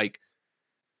just say, like,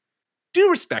 do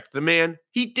respect the man.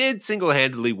 He did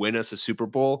single-handedly win us a Super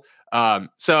Bowl.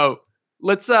 So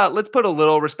let's put a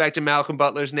little respect in Malcolm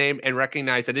Butler's name and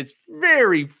recognize that it's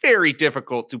very, very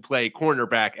difficult to play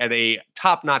cornerback at a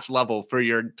top-notch level for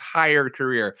your entire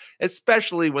career,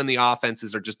 especially when the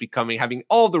offenses are just having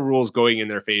all the rules going in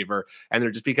their favor and they're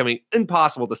just becoming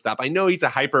impossible to stop. I know he's a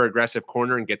hyper-aggressive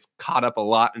corner and gets caught up a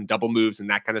lot in double moves and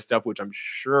that kind of stuff, which I'm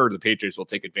sure the Patriots will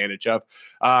take advantage of.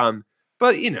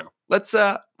 But you know,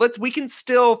 we can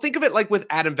still think of it like with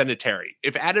Adam Vinatieri.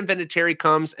 If Adam Vinatieri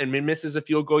comes and misses a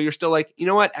field goal, you're still like, you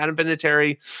know what, Adam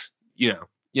Vinatieri, you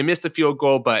missed a field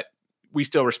goal, but we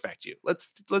still respect you.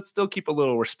 Let's still keep a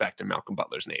little respect in Malcolm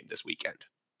Butler's name this weekend.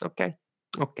 Okay.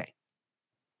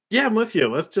 Yeah, I'm with you.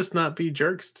 Let's just not be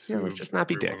jerks. Yeah, let's just not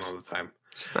be dicks all the time.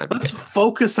 Let's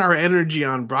focus our energy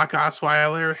on Brock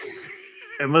Osweiler,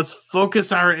 and let's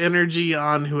focus our energy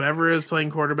on whoever is playing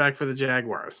quarterback for the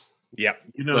Jaguars. Yep.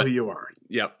 You know who you are.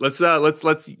 Yep. Let's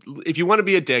if you want to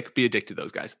be a dick to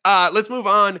those guys. Let's move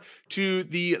on to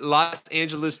the Los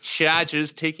Angeles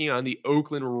Chargers taking on the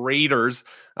Oakland Raiders.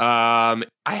 I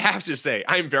have to say,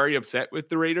 I'm very upset with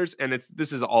the Raiders, and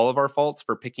this is all of our faults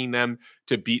for picking them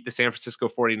to beat the San Francisco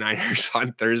 49ers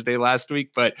on Thursday last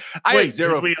week. But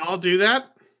did we all do that?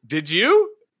 Did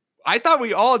you? I thought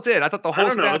we all did. I thought the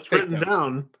whole staff it's written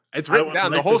down. It's I written would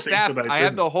down. like The whole to think staff. that I I have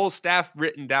didn't. the whole staff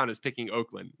written down as picking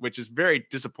Oakland, which is very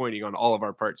disappointing on all of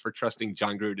our parts for trusting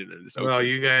John Gruden in this. Well, Oakland.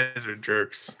 you guys are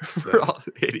jerks. We're all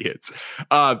idiots.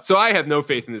 So I have no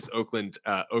faith in this Oakland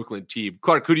team.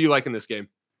 Clark, who do you like in this game?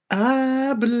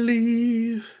 I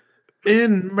believe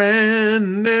in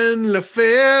Brandon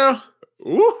LaFleur.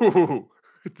 Ooh,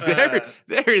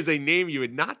 there is a name you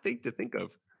would not think to think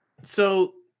of.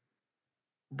 So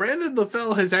Brandon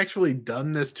LaFleur has actually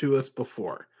done this to us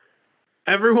before.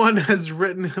 Everyone has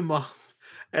written him off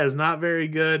as not very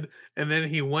good, and then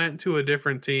he went to a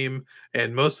different team,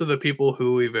 and most of the people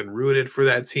who even rooted for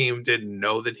that team didn't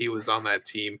know that he was on that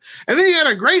team. And then he had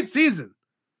a great season.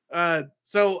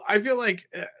 So I feel like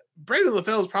Brandon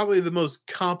LaFleur is probably the most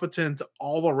competent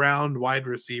all-around wide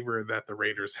receiver that the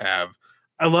Raiders have.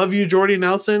 I love you, Jordy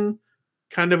Nelson.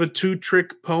 Kind of a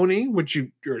two-trick pony, which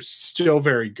you're still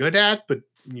very good at, but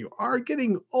you are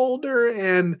getting older,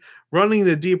 and running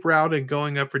the deep route and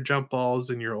going up for jump balls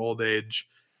in your old age,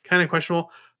 kind of questionable.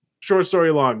 Short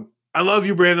story long. I love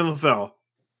you, Brandon LaFleur.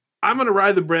 I'm going to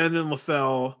ride the Brandon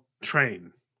LaFleur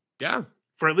train. Yeah.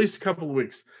 For at least a couple of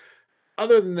weeks.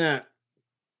 Other than that,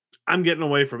 I'm getting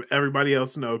away from everybody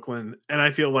else in Oakland, and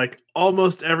I feel like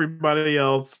almost everybody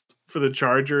else for the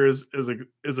Chargers is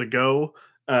a go.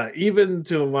 Even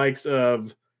to the likes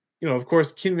of, of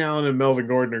course, Keenan Allen and Melvin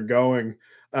Gordon are going,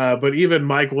 but even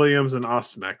Mike Williams and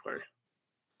Austin Eckler.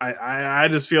 I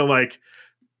just feel like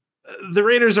the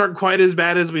Raiders aren't quite as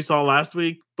bad as we saw last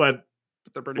week, but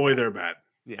they're pretty boy, bad. they're bad.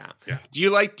 Yeah. Yeah. Do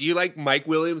you like Mike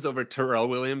Williams over Terrell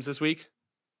Williams this week?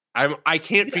 I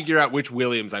can't figure out which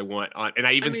Williams I want on, and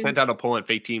I sent out a poll on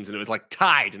fake teams, and it was like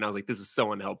tied, and I was like, this is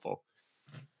so unhelpful.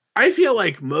 I feel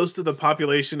like most of the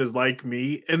population is like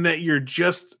me in that you're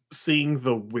just seeing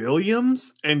the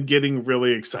Williams and getting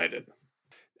really excited.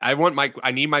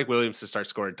 I need Mike Williams to start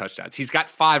scoring touchdowns. He's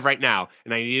got 5 right now,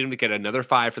 and I need him to get another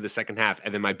 5 for the second half,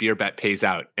 and then my beer bet pays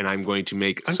out, and I'm going to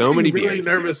make so many beers. I'm really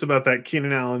nervous about that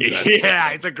Keenan Allen bet.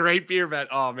 Yeah, it's a great beer bet.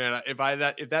 Oh man, if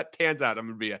that pans out, I'm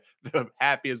gonna be the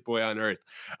happiest boy on earth.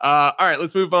 All right,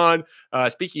 let's move on.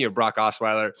 Speaking of Brock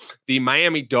Osweiler, the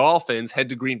Miami Dolphins head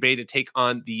to Green Bay to take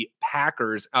on the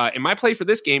Packers. And my play for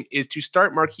this game is to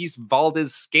start Marquise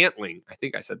Valdes-Scantling. I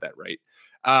think I said that right.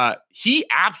 He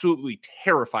absolutely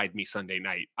terrified me Sunday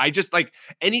night. I just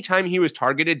anytime he was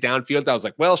targeted downfield, I was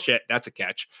like, well, shit, that's a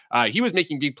catch. He was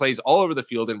making big plays all over the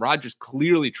field, and Rodgers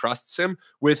clearly trusts him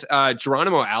with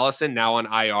Geronimo Allison now on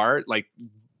IR,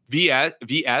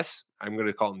 VS. I'm going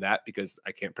to call him that because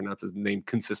I can't pronounce his name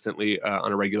consistently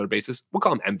on a regular basis. We'll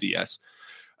call him MVS.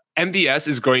 MVS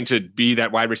is going to be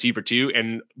that wide receiver 2,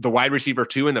 and the wide receiver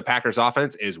 2 in the Packers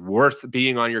offense is worth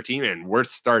being on your team and worth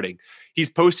starting. He's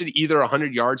posted either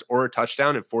 100 yards or a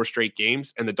touchdown in 4 straight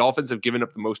games, and the Dolphins have given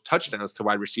up the most touchdowns to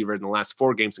wide receiver in the last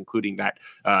 4 games, including that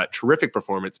terrific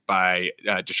performance by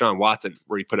Deshaun Watson,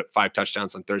 where he put up 5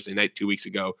 touchdowns on Thursday night 2 weeks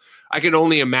ago. I can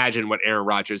only imagine what Aaron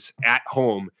Rodgers at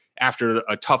home after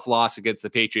a tough loss against the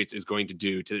Patriots is going to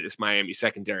do to this Miami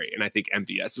secondary, and I think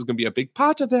MVS is going to be a big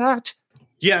part of that.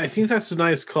 Yeah, I think that's a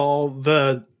nice call.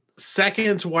 The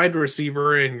second wide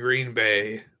receiver in Green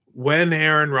Bay, when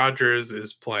Aaron Rodgers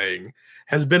is playing,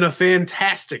 has been a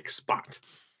fantastic spot.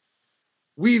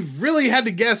 We've really had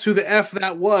to guess who the F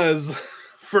that was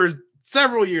for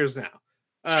several years now.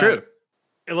 It's true.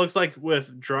 It looks like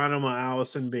with Geronimo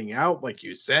Allison being out, like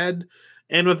you said,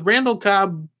 and with Randall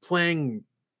Cobb playing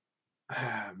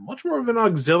much more of an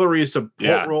auxiliary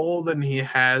support role than he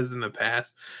has in the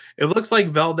past. It looks like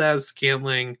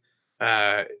Valdes-Scantling.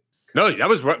 No, that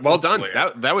was well done.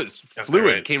 That was fluid.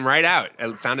 Right. Came right out.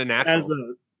 It sounded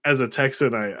natural. As a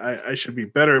Texan, I should be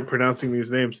better at pronouncing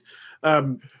these names.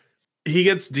 He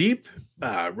gets deep.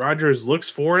 Rodgers looks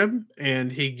for him, and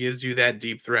he gives you that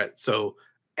deep threat. So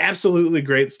absolutely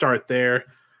great start there.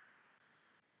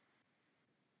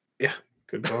 Yeah,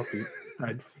 good call.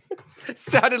 It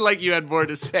sounded like you had more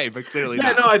to say, but clearly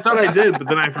not. No, I thought I did, but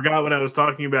then I forgot what I was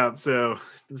talking about. So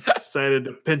decided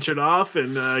to pinch it off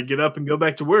and get up and go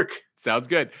back to work. Sounds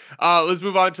good. Let's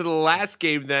move on to the last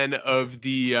game then of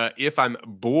the If I'm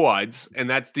Boards, and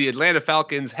that's the Atlanta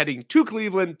Falcons heading to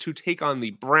Cleveland to take on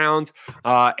the Browns.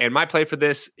 And my play for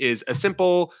this is a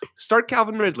simple start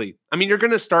Calvin Ridley. I mean, you're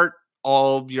going to start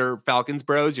all your Falcons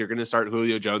bros. You're going to start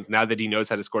Julio Jones now that he knows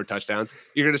how to score touchdowns.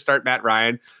 You're going to start Matt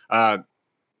Ryan.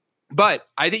 But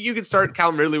I think you can start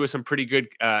Calvin Ridley with some pretty good.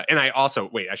 And I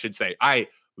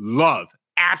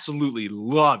absolutely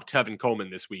love Tevin Coleman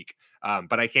this week.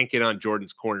 But I can't get on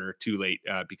Jordan's corner too late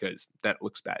because that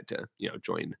looks bad to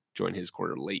join his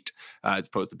corner late as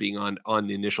opposed to being on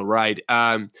the initial ride.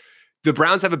 The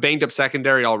Browns have a banged up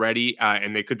secondary already,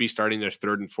 and they could be starting their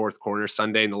third and fourth corner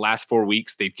Sunday. In the last 4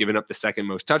 weeks, they've given up the second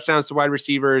most touchdowns to wide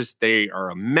receivers. They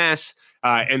are a mess.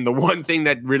 And the one thing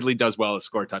that Ridley does well is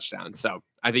score touchdowns. So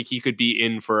I think he could be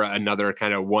in for another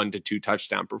kind of 1 to 2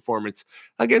 touchdown performance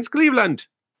against Cleveland.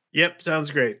 Yep,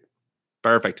 sounds great.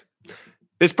 Perfect.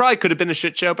 This probably could have been a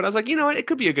shit show, but I was like, you know what? It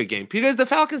could be a good game because the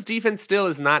Falcons defense still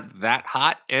is not that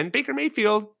hot. And Baker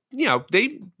Mayfield,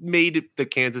 they made the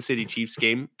Kansas City Chiefs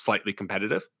game slightly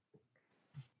competitive.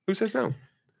 Who says no?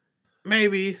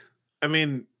 Maybe. I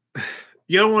mean,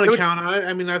 you don't want to count on it.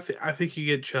 I mean, I think you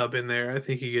get Chubb in there. I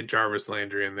think you get Jarvis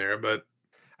Landry in there, but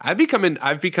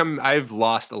I've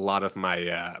lost a lot of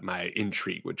my my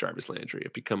intrigue with Jarvis Landry.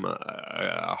 I've become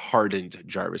a hardened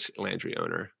Jarvis Landry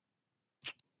owner.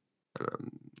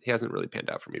 He hasn't really panned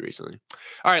out for me recently.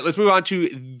 All right, let's move on to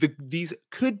these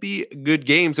could be good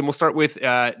games. And we'll start with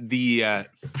the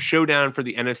showdown for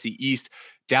the NFC East.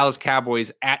 Dallas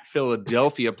Cowboys at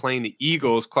Philadelphia playing the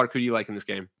Eagles. Clark, who do you like in this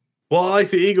game? Well, I like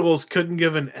the Eagles. Couldn't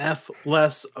give an F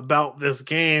less about this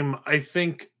game. I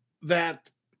think that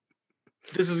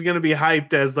this is going to be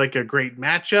hyped as like a great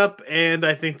matchup. And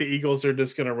I think the Eagles are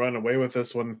just going to run away with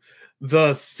this one.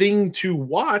 The thing to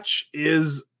watch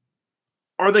is,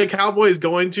 are the Cowboys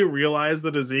going to realize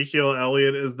that Ezekiel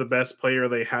Elliott is the best player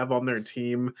they have on their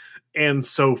team and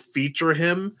so feature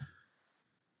him?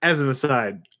 As an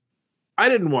aside, I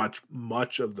didn't watch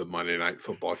much of the Monday Night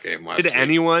Football game last week. Did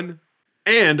anyone?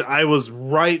 And I was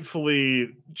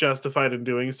rightfully justified in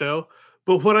doing so.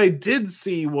 But what I did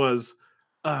see was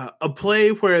a play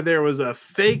where there was a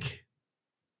fake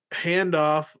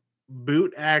handoff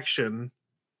boot action.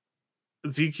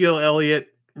 Ezekiel Elliott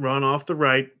run off the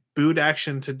right, boot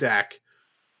action to Dak.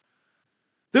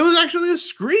 There was actually a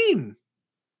screen.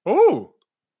 Oh,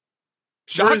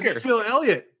 shocker. Ezekiel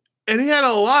Elliott. And he had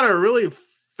a lot of really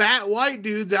fat white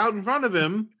dudes out in front of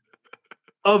him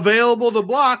available to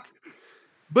block.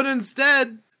 But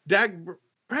instead, Dak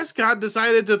Prescott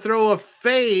decided to throw a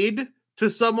fade to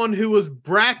someone who was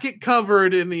bracket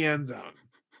covered in the end zone.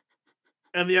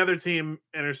 And the other team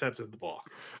intercepted the ball.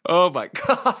 Oh my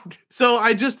God. So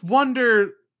I just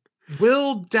wonder,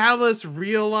 will Dallas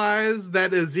realize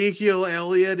that Ezekiel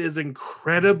Elliott is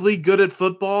incredibly good at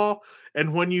football?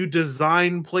 And when you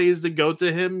design plays to go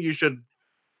to him, you should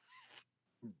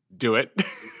do it.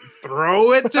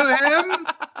 Throw it to him?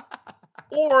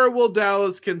 Or will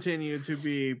Dallas continue to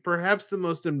be perhaps the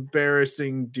most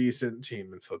embarrassing, decent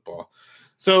team in football?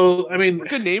 So, I mean,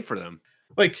 good name for them.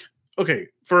 Like, okay,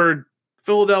 for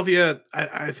Philadelphia,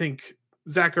 I think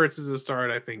Zach Ertz is a start.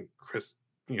 I think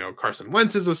Carson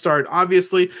Wentz is a start,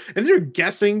 obviously. And they're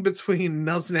guessing between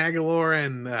Nelson Aguilar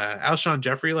and Alshon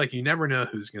Jeffrey. Like, you never know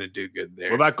who's going to do good there.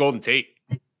 What about Golden Tate?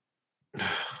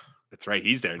 That's right.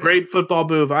 He's there now. Great football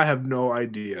move. I have no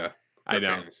idea. I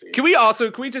know. Fantasy. Can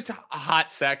we just a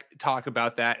hot sec talk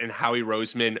about that and Howie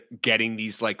Roseman getting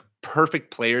these like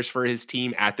perfect players for his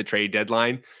team at the trade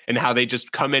deadline and how they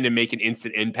just come in and make an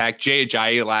instant impact? Jay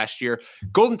Ajayi last year,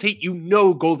 Golden Tate,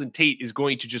 Golden Tate is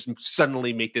going to just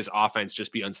suddenly make this offense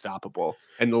just be unstoppable.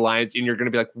 And the Lions, and you're going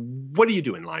to be like, what are you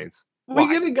doing, Lions? We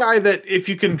get a guy that if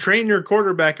you can train your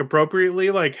quarterback appropriately,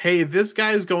 like, hey, this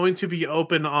guy is going to be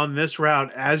open on this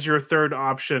route as your third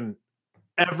option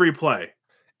every play.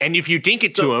 And if you dink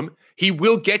it to him, he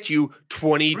will get you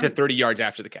 20 to 30 yards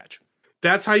after the catch.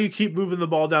 That's how you keep moving the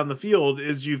ball down the field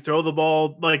is you throw the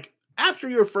ball like after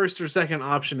your first or second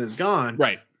option is gone.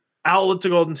 Right. Outlet to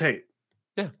Golden Tate.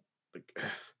 Yeah. Like,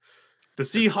 the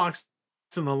Seahawks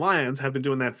and the Lions have been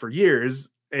doing that for years,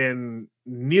 and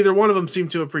neither one of them seem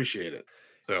to appreciate it.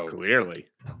 So clearly.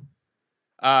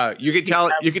 You could tell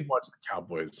you could watch the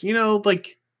Cowboys.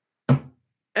 Like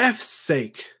F's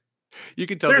sake. You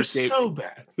can tell they're this game, so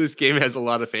bad. This game has a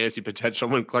lot of fantasy potential.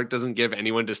 When Clark doesn't give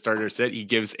anyone to start or sit, he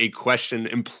gives a question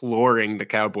imploring the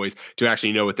Cowboys to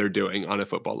actually know what they're doing on a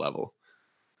football level.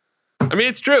 I mean,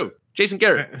 it's true. Jason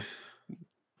Garrett,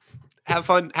 have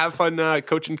fun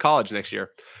coaching college next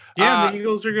year. Yeah, the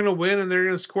Eagles are going to win and they're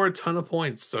going to score a ton of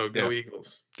points. So go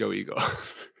Eagles. Go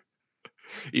Eagles.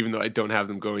 Even though I don't have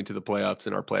them going to the playoffs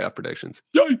in our playoff predictions.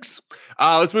 Yikes.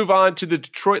 Let's move on to the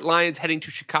Detroit Lions heading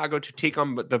to Chicago to take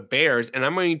on the Bears. And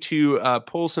I'm going to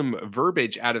pull some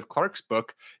verbiage out of Clark's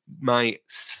book. My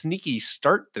sneaky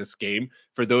start this game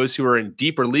for those who are in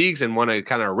deeper leagues and want to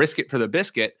kind of risk it for the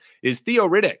biscuit is Theo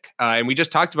Riddick. And we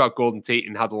just talked about Golden Tate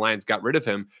and how the Lions got rid of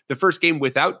him. The first game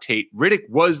without Tate, Riddick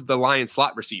was the Lions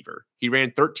slot receiver. He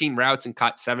ran 13 routes and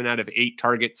caught 7 out of 8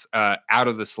 targets out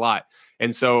of the slot.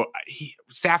 And so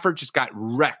Stafford just got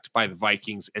wrecked by the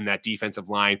Vikings in that defensive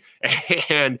line,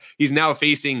 and he's now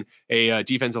facing a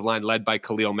defensive line led by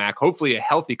Khalil Mack, hopefully a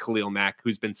healthy Khalil Mack,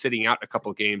 who's been sitting out a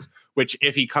couple of games, which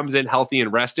if he comes in healthy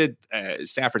and rested,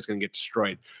 Stafford's going to get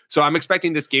destroyed. So I'm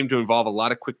expecting this game to involve a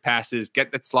lot of quick passes,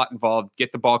 get that slot involved,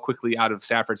 get the ball quickly out of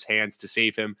Stafford's hands to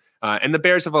save him. And the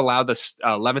Bears have allowed the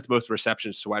 11th most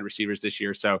receptions to wide receivers this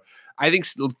year. So I think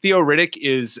Theo Riddick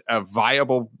is a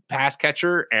viable pass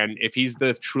catcher. And if he's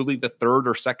truly the third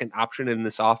or second option in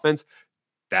this offense,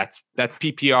 that's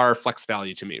PPR flex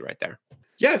value to me right there.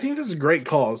 Yeah, I think this is a great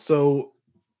call. So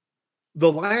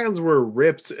the Lions were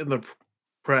ripped in the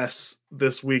press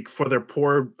this week for their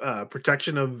poor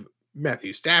protection of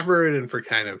Matthew Stafford and for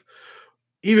kind of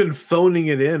even phoning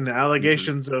it in,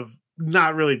 allegations of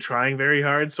not really trying very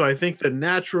hard. So I think the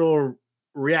natural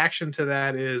reaction to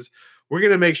that is we're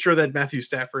going to make sure that Matthew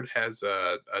Stafford has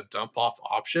a dump off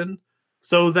option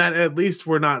so that at least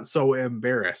we're not so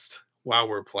embarrassed while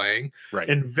we're playing. Right.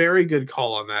 And very good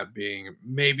call on that being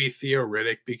maybe Theo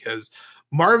Riddick, because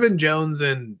Marvin Jones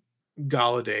and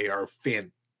Golladay are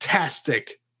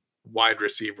fantastic wide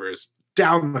receivers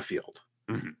down the field.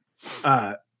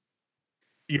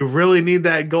 You really need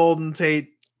that Golden Tate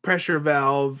pressure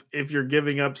valve if you're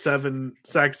giving up 7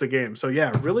 sacks a game. So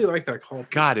yeah, really like that call.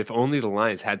 God, if only the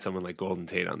Lions had someone like Golden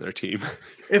Tate on their team.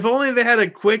 If only they had a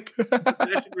quick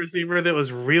receiver that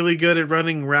was really good at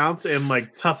running routes and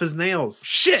like tough as nails.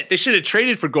 Shit, they should have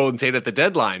traded for Golden Tate at the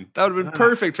deadline. That would have been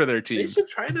perfect for their team. They should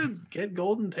try to get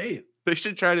Golden Tate. They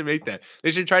should try to make that.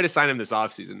 They should try to sign him this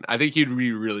offseason. I think he'd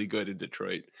be really good in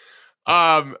Detroit.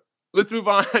 Let's move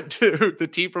on to the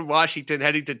team from Washington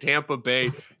heading to Tampa Bay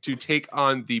to take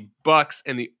on the Bucs.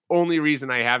 And the only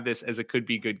reason I have this as a could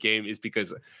be good game is because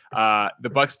the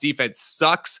Bucs defense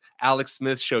sucks. Alex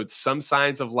Smith showed some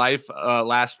signs of life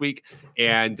last week,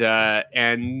 and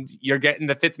you're getting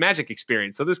the Fitzmagic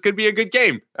experience. So this could be a good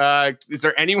game. Is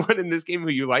there anyone in this game who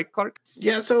you like, Clark?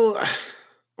 Yeah. So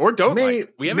or don't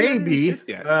like? We haven't maybe.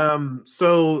 Yet.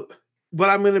 So what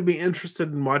I'm going to be interested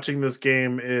in watching this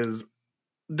game is,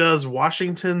 does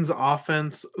Washington's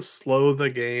offense slow the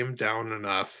game down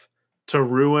enough to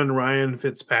ruin Ryan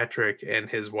Fitzpatrick and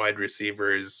his wide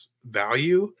receivers'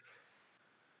 value?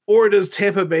 Or does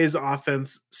Tampa Bay's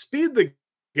offense speed the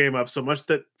game up so much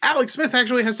that Alex Smith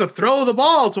actually has to throw the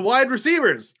ball to wide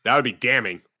receivers? That would be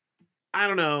damning. I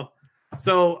don't know.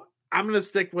 So I'm going to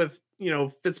stick with,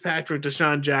 Fitzpatrick,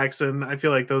 Deshaun Jackson. I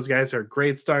feel like those guys are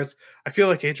great starts. I feel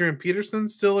like Adrian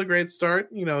Peterson's still a great start,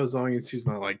 as long as he's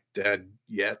not like dead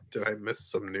yet. Did I miss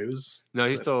some news? No,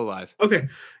 he's still alive. Okay.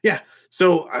 Yeah.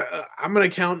 So I'm going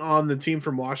to count on the team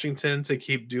from Washington to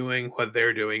keep doing what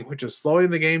they're doing, which is slowing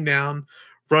the game down,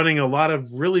 running a lot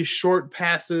of really short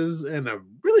passes and a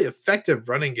really effective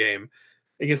running game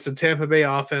against a Tampa Bay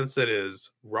offense that is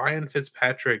Ryan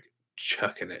Fitzpatrick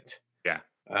chucking it.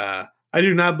 Yeah. I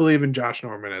do not believe in Josh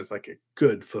Norman as like a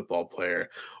good football player,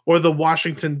 or the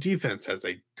Washington defense has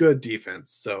a good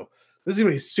defense. So this is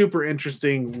going to be super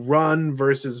interesting run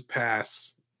versus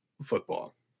pass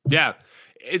football. Yeah.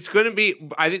 It's going to be,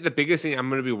 I think the biggest thing I'm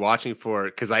going to be watching for,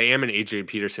 because I am an Adrian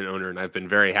Peterson owner and I've been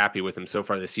very happy with him so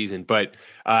far this season, but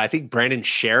I think Brandon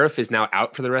Sheriff is now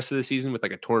out for the rest of the season with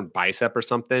like a torn bicep or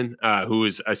something, who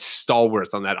is a stalwart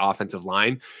on that offensive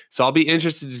line. So I'll be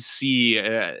interested to see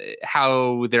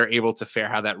how they're able to fare,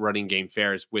 how that running game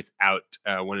fares without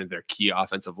one of their key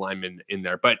offensive linemen in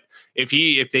there. But if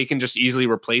they can just easily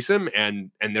replace him and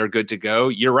they're good to go,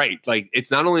 you're right. Like, it's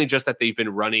not only just that they've been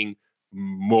running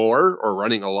more or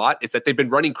running a lot, it's that they've been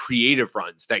running creative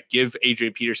runs that give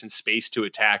Adrian Peterson space to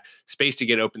attack, space to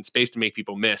get open, space to make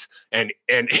people miss. And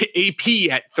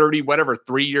AP at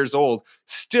 3 years old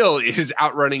still is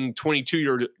outrunning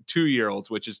 22-year-olds,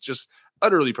 which is just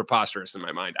utterly preposterous in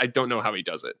my mind. I don't know how he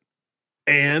does it.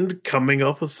 And coming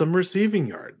up with some receiving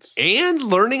yards. And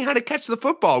learning how to catch the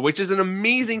football, which is an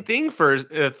amazing thing for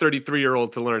a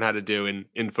 33-year-old to learn how to do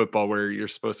in football, where you're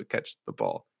supposed to catch the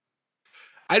ball.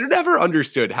 I never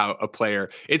understood how a player,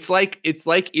 it's like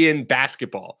in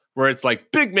basketball where it's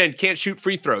like big men can't shoot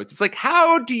free throws. It's like,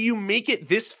 how do you make it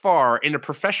this far in a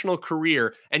professional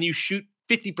career and you shoot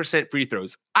 50% free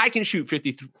throws? I can shoot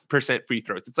 50% free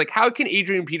throws. It's like, how can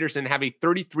Adrian Peterson have a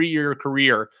 33-year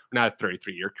career, not a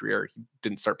 33-year career, he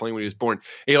didn't start playing when he was born,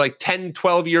 a like 10,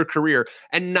 12-year career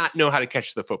and not know how to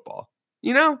catch the football?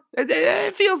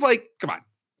 It feels like, come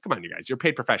on, you guys. You're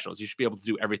paid professionals. You should be able to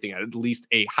do everything at least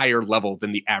a higher level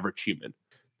than the average human.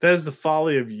 That is the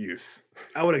folly of youth.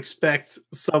 I would expect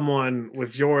someone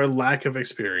with your lack of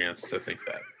experience to think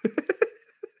that.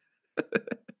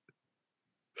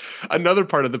 Another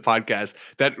part of the podcast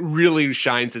that really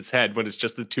shines its head when it's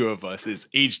just the two of us is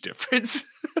age difference.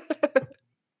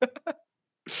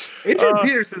 Adrian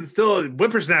Peterson's still a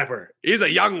whippersnapper. He's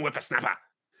a young whippersnapper.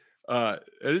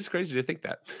 It is crazy to think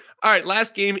that. All right,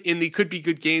 last game in the could be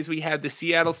good games. We had the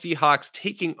Seattle Seahawks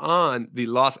taking on the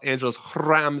Los Angeles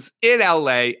Rams in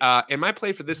LA. And my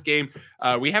play for this game,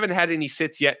 we haven't had any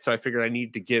sits yet, so I figured I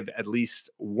need to give at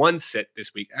least one sit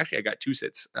this week. Actually, I got 2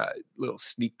 sits. Little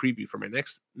sneak preview for my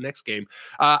next game.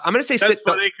 I'm going to say That's sit.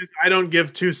 funny because I don't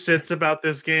give 2 sits about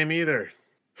this game either.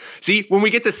 See, when we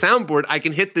get the soundboard, I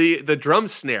can hit the drum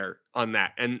snare on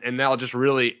that, and that'll just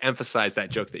really emphasize that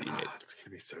joke that you made. It's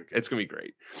gonna be so good. It's gonna be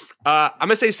great. I'm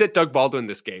gonna say sit Doug Baldwin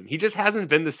this game. He just hasn't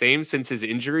been the same since his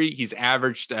injury. He's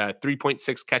averaged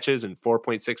 3.6 catches and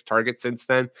 4.6 targets since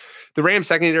then. The Rams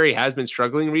secondary has been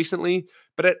struggling recently,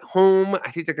 but at home,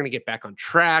 I think they're gonna get back on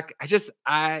track.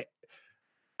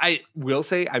 I will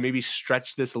say I maybe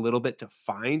stretched this a little bit to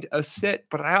find a sit,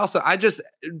 but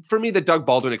for me, the Doug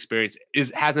Baldwin experience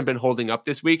hasn't been holding up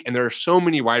this week. And there are so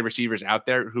many wide receivers out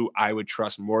there who I would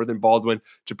trust more than Baldwin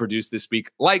to produce this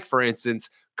week. Like, for instance,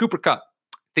 Cooper Kupp.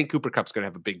 I think Cooper Kupp's going to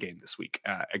have a big game this week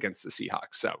against the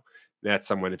Seahawks. So that's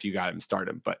someone, if you got him, start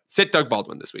him. But sit Doug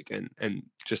Baldwin this week and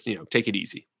just, take it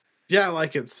easy. Yeah, I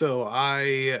like it. So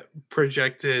I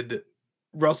projected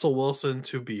Russell Wilson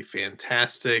to be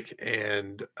fantastic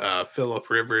and Phillip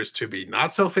Rivers to be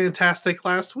not so fantastic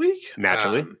last week.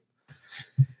 Naturally.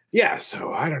 Yeah,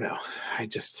 so I don't know. I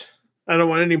don't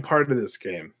want any part of this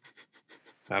game.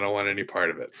 I don't want any part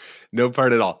of it. No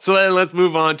part at all. So then let's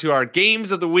move on to our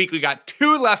games of the week. We got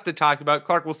 2 left to talk about.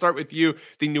 Clark, we'll start with you.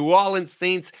 The New Orleans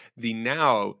Saints, the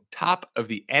now top of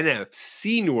the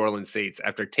NFC New Orleans Saints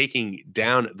after taking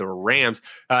down the Rams,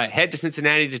 head to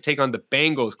Cincinnati to take on the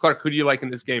Bengals. Clark, who do you like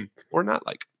in this game or not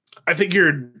like? I think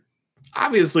you're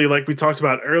obviously, like we talked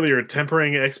about earlier,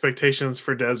 tempering expectations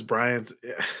for Dez Bryant.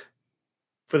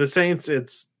 For the Saints,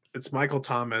 it's Michael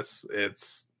Thomas.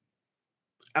 It's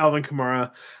Alvin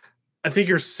Kamara. I think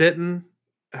you're sitting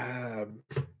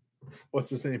what's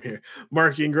his name here?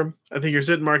 Mark Ingram. I think you're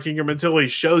sitting Mark Ingram until he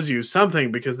shows you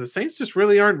something, because the Saints just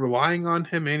really aren't relying on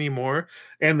him anymore.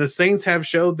 And the Saints have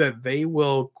showed that they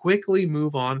will quickly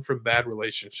move on from bad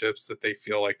relationships that they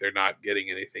feel like they're not getting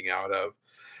anything out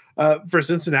of. For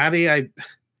Cincinnati, I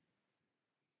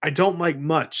don't like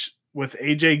much with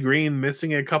AJ Green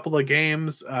missing a couple of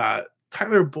games.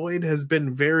 Tyler Boyd has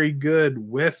been very good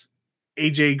with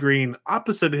AJ Green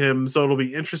opposite him, so it'll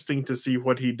be interesting to see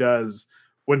what he does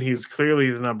when he's clearly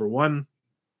the number one.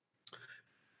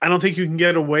 I don't think you can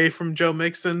get away from Joe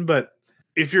Mixon, but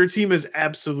if your team is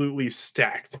absolutely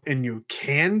stacked and you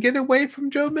can get away from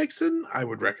Joe Mixon, I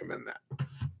would recommend that.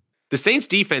 The Saints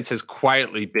defense has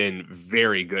quietly been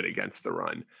very good against the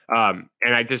run. And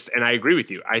I agree with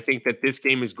you. I think that this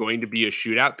game is going to be a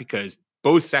shootout because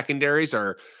both secondaries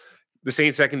the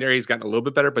Saints secondary has gotten a little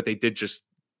bit better, but they did just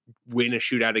win a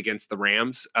shootout against the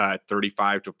Rams,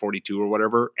 35-42 or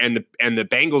whatever. And the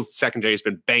Bengals secondary has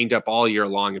been banged up all year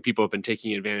long, and people have been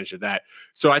taking advantage of that.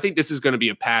 So I think this is going to be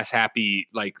a pass happy,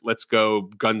 like, let's go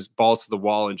balls to the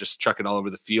wall and just chuck it all over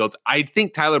the field. I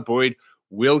think Tyler Boyd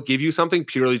will give you something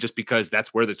purely just because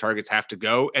that's where the targets have to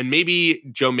go. And maybe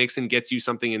Joe Mixon gets you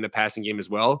something in the passing game as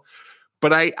well.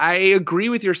 But I agree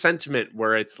with your sentiment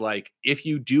where it's like, if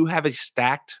you do have a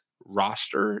stacked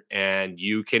roster and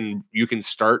you can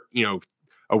start,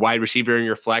 a wide receiver in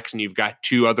your flex and you've got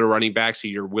 2 other running backs who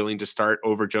you're willing to start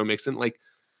over Joe Mixon, like,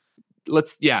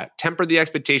 let's temper the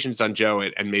expectations on Joe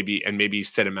and maybe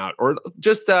sit him out, or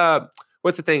just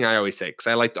what's the thing I always say? Because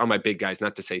I like on my big guys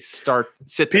not to say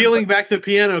sit peeling back the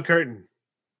piano curtain.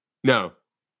 No.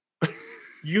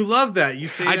 You love that. You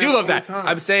say I do love that. Time.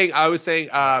 I was saying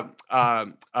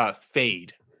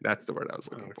fade. That's the word I was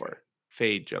looking for.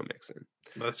 Fade Joe Mixon.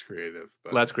 Less creative.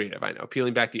 Less creative, I know.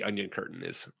 Peeling back the onion curtain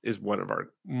is one of our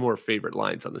more favorite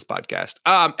lines on this podcast.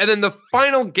 And then the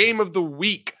final game of the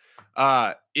week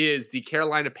is the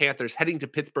Carolina Panthers heading to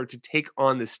Pittsburgh to take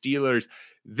on the Steelers.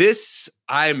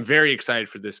 I am very excited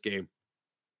for this game.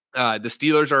 The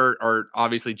Steelers are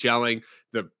obviously gelling.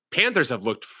 The Panthers have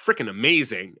looked freaking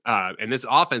amazing, and this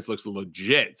offense looks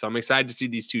legit. So I'm excited to see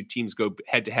these two teams go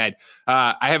head to head.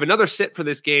 I have another sit for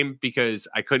this game because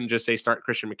I couldn't just say start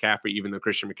Christian McCaffrey, even though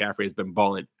Christian McCaffrey has been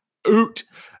balling out.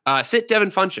 Sit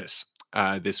Devin Funchess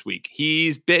this week.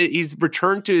 He's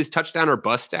returned to his touchdown or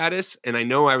bust status, and I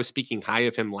know I was speaking high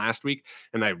of him last week,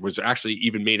 and I was actually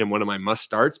even made him one of my must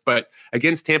starts. But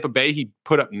against Tampa Bay, he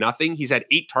put up nothing. He's had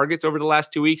 8 targets over the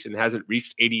last 2 weeks and hasn't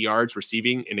reached 80 yards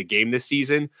receiving in a game this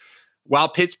season. While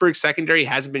Pittsburgh's secondary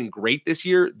hasn't been great this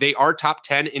year, they are top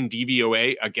 10 in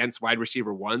DVOA against wide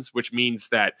receiver ones, which means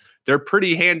that they're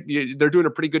doing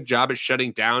a pretty good job at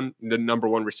shutting down the number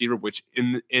one receiver, which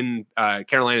in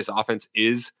Carolina's offense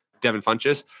is Devin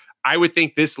Funchess. I would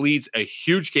think this leads a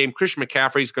huge game. Christian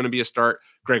McCaffrey is going to be a start.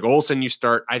 Greg Olsen, you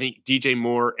start. I think DJ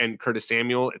Moore and Curtis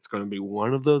Samuel, it's going to be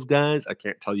one of those guys. I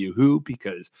can't tell you who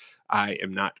because I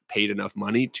am not paid enough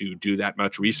money to do that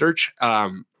much research.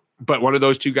 But one of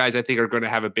those two guys I think are going to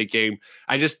have a big game.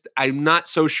 I'm not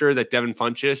so sure that Devin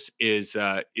Funchess is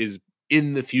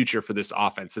in the future for this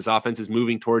offense. This offense is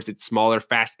moving towards its smaller,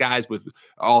 fast guys with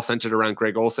all centered around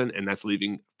Greg Olsen, and that's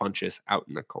leaving Funchess out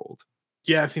in the cold.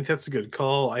 Yeah, I think that's a good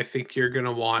call. I think you're going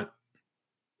to want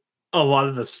a lot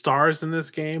of the stars in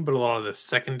this game, but a lot of the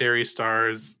secondary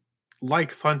stars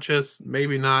like Funchess,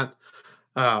 maybe not.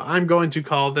 I'm going to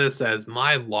call this as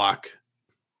my lock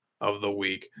of the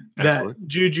week. Excellent. That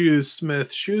Juju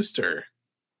Smith-Schuster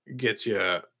gets you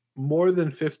more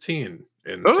than 15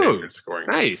 in standard scoring.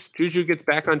 Nice. Juju gets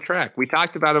back on track. We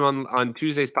talked about him on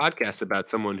Tuesday's podcast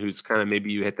about someone who's kind of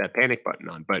maybe you hit that panic button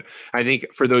on. But I think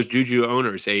for those Juju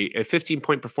owners, a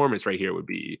 15-point performance right here would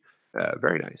be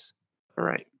very nice. All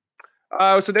right.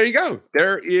 So there you go.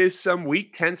 There is some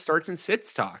Week 10 starts and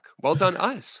sits talk. Well done,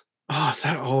 us. Oh, is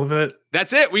that all of it?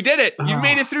 That's it. We did it. You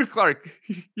made it through, Clark.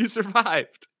 You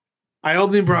survived. I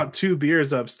only brought 2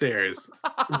 beers upstairs.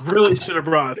 Really should have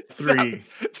brought 3.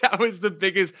 That was the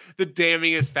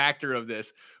damningest factor of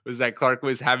this was that Clark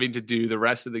was having to do the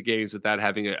rest of the games without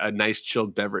having a nice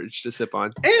chilled beverage to sip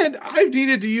on. And I've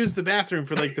needed to use the bathroom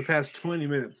for like the past 20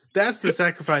 minutes. That's the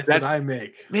sacrifice that I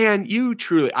make. Man,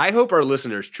 I hope our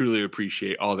listeners truly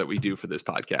appreciate all that we do for this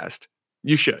podcast.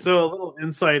 You should. So a little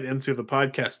insight into the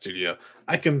podcast studio.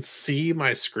 I can see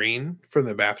my screen from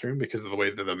the bathroom because of the way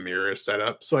that the mirror is set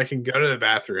up. So I can go to the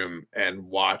bathroom and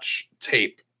watch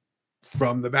tape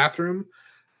from the bathroom,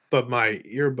 but my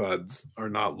earbuds are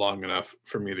not long enough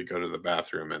for me to go to the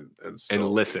bathroom and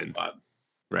listen.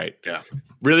 Right. Yeah.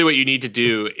 Really what you need to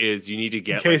do is you need to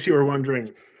get, in case you were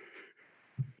wondering.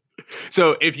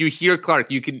 So if you hear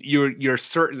Clark, you're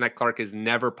certain that Clark is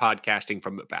never podcasting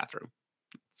from the bathroom.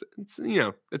 It's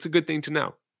it's a good thing to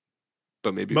know.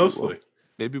 But maybe we'll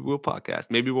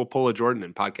podcast. Maybe we'll pull a Jordan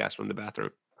and podcast from the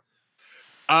bathroom.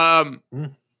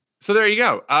 So there you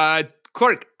go.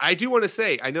 Clark, I do want to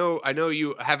say, I know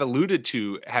you have alluded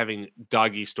to having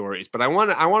doggy stories, but I want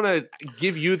to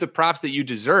give you the props that you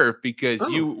deserve because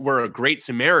you were a great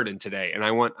Samaritan today, and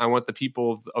I want the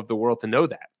people of the world to know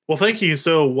that. Well, thank you.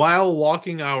 So while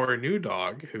walking our new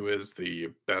dog, who is the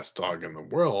best dog in the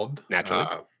world, naturally,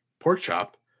 Pork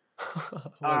Chop,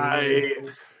 I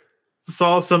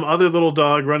saw some other little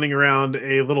dog running around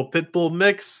a little pit bull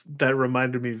mix that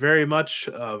reminded me very much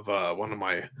of one of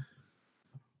my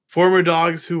former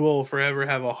dogs who will forever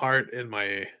have a heart in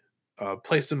my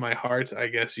place in my heart, I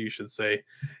guess you should say.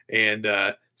 And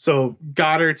so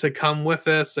got her to come with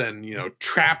us and,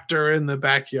 trapped her in the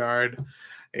backyard.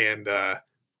 And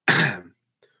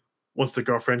once the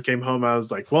girlfriend came home, I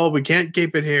was like, well, we can't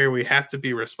keep it here. We have to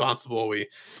be responsible.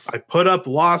 I put up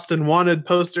lost and wanted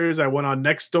posters. I went on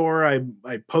Nextdoor.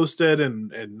 I posted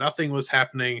and nothing was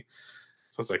happening.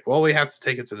 So I was like, well, we have to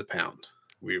take it to the pound.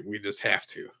 We just have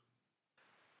to.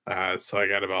 So I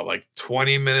got about like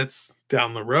 20 minutes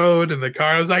down the road in the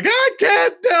car. I was like, I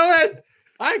can't do it.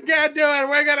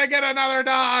 We're going to get another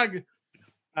dog.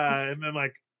 And then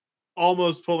like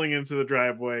almost pulling into the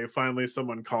driveway, finally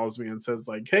someone calls me and says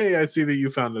like, hey, I see that you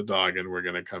found a dog and we're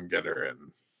going to come get her. And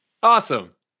awesome.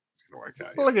 It's going to work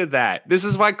out. Look at that. This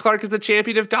is why Clark is the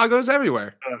champion of doggos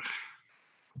everywhere.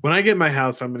 When I get my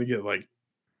house, I'm going to get like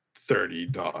 30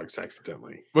 dogs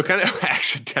accidentally. What kind of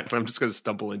accidentally? I'm just going to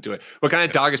stumble into it. What kind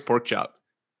of dog is Pork Chop?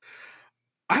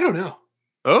 I don't know.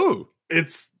 Oh,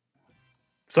 it's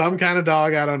some kind of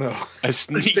dog. I don't know. A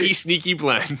sneaky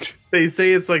blend. They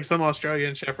say it's like some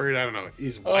Australian Shepherd. I don't know.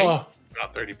 He's white,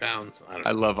 about 30 pounds.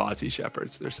 I love Aussie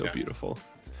Shepherds. They're so beautiful.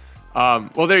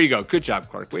 Well, there you go. Good job,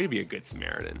 Clark. Way to be a good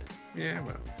Samaritan. Yeah,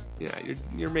 well. Yeah,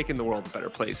 you're making the world a better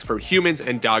place for humans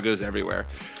and doggos everywhere.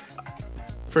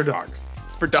 For dogs.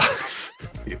 For dogs.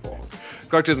 People.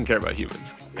 Clark doesn't care about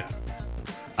humans.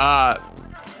 Yeah.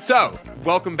 So,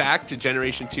 welcome back to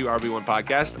Generation 2 RB1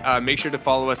 Podcast. Make sure to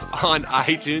follow us on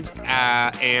iTunes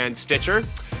and Stitcher.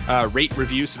 Rate,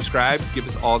 review, subscribe. Give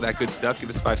us all that good stuff. Give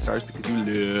us 5 stars because you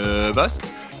love us.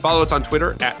 Follow us on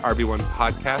Twitter at RB1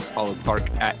 Podcast. Follow Clark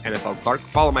at NFL Clark.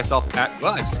 Follow myself at,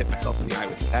 well, I just hit myself in the eye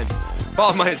with a pen.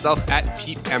 Follow myself at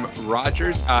Pete M.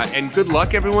 Rogers. And good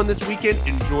luck, everyone, this weekend.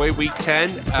 Enjoy Week 10.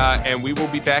 And we will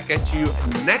be back at you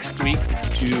next week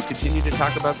to continue to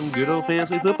talk about some good old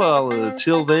fantasy football.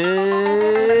 Till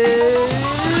then,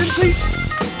 peace.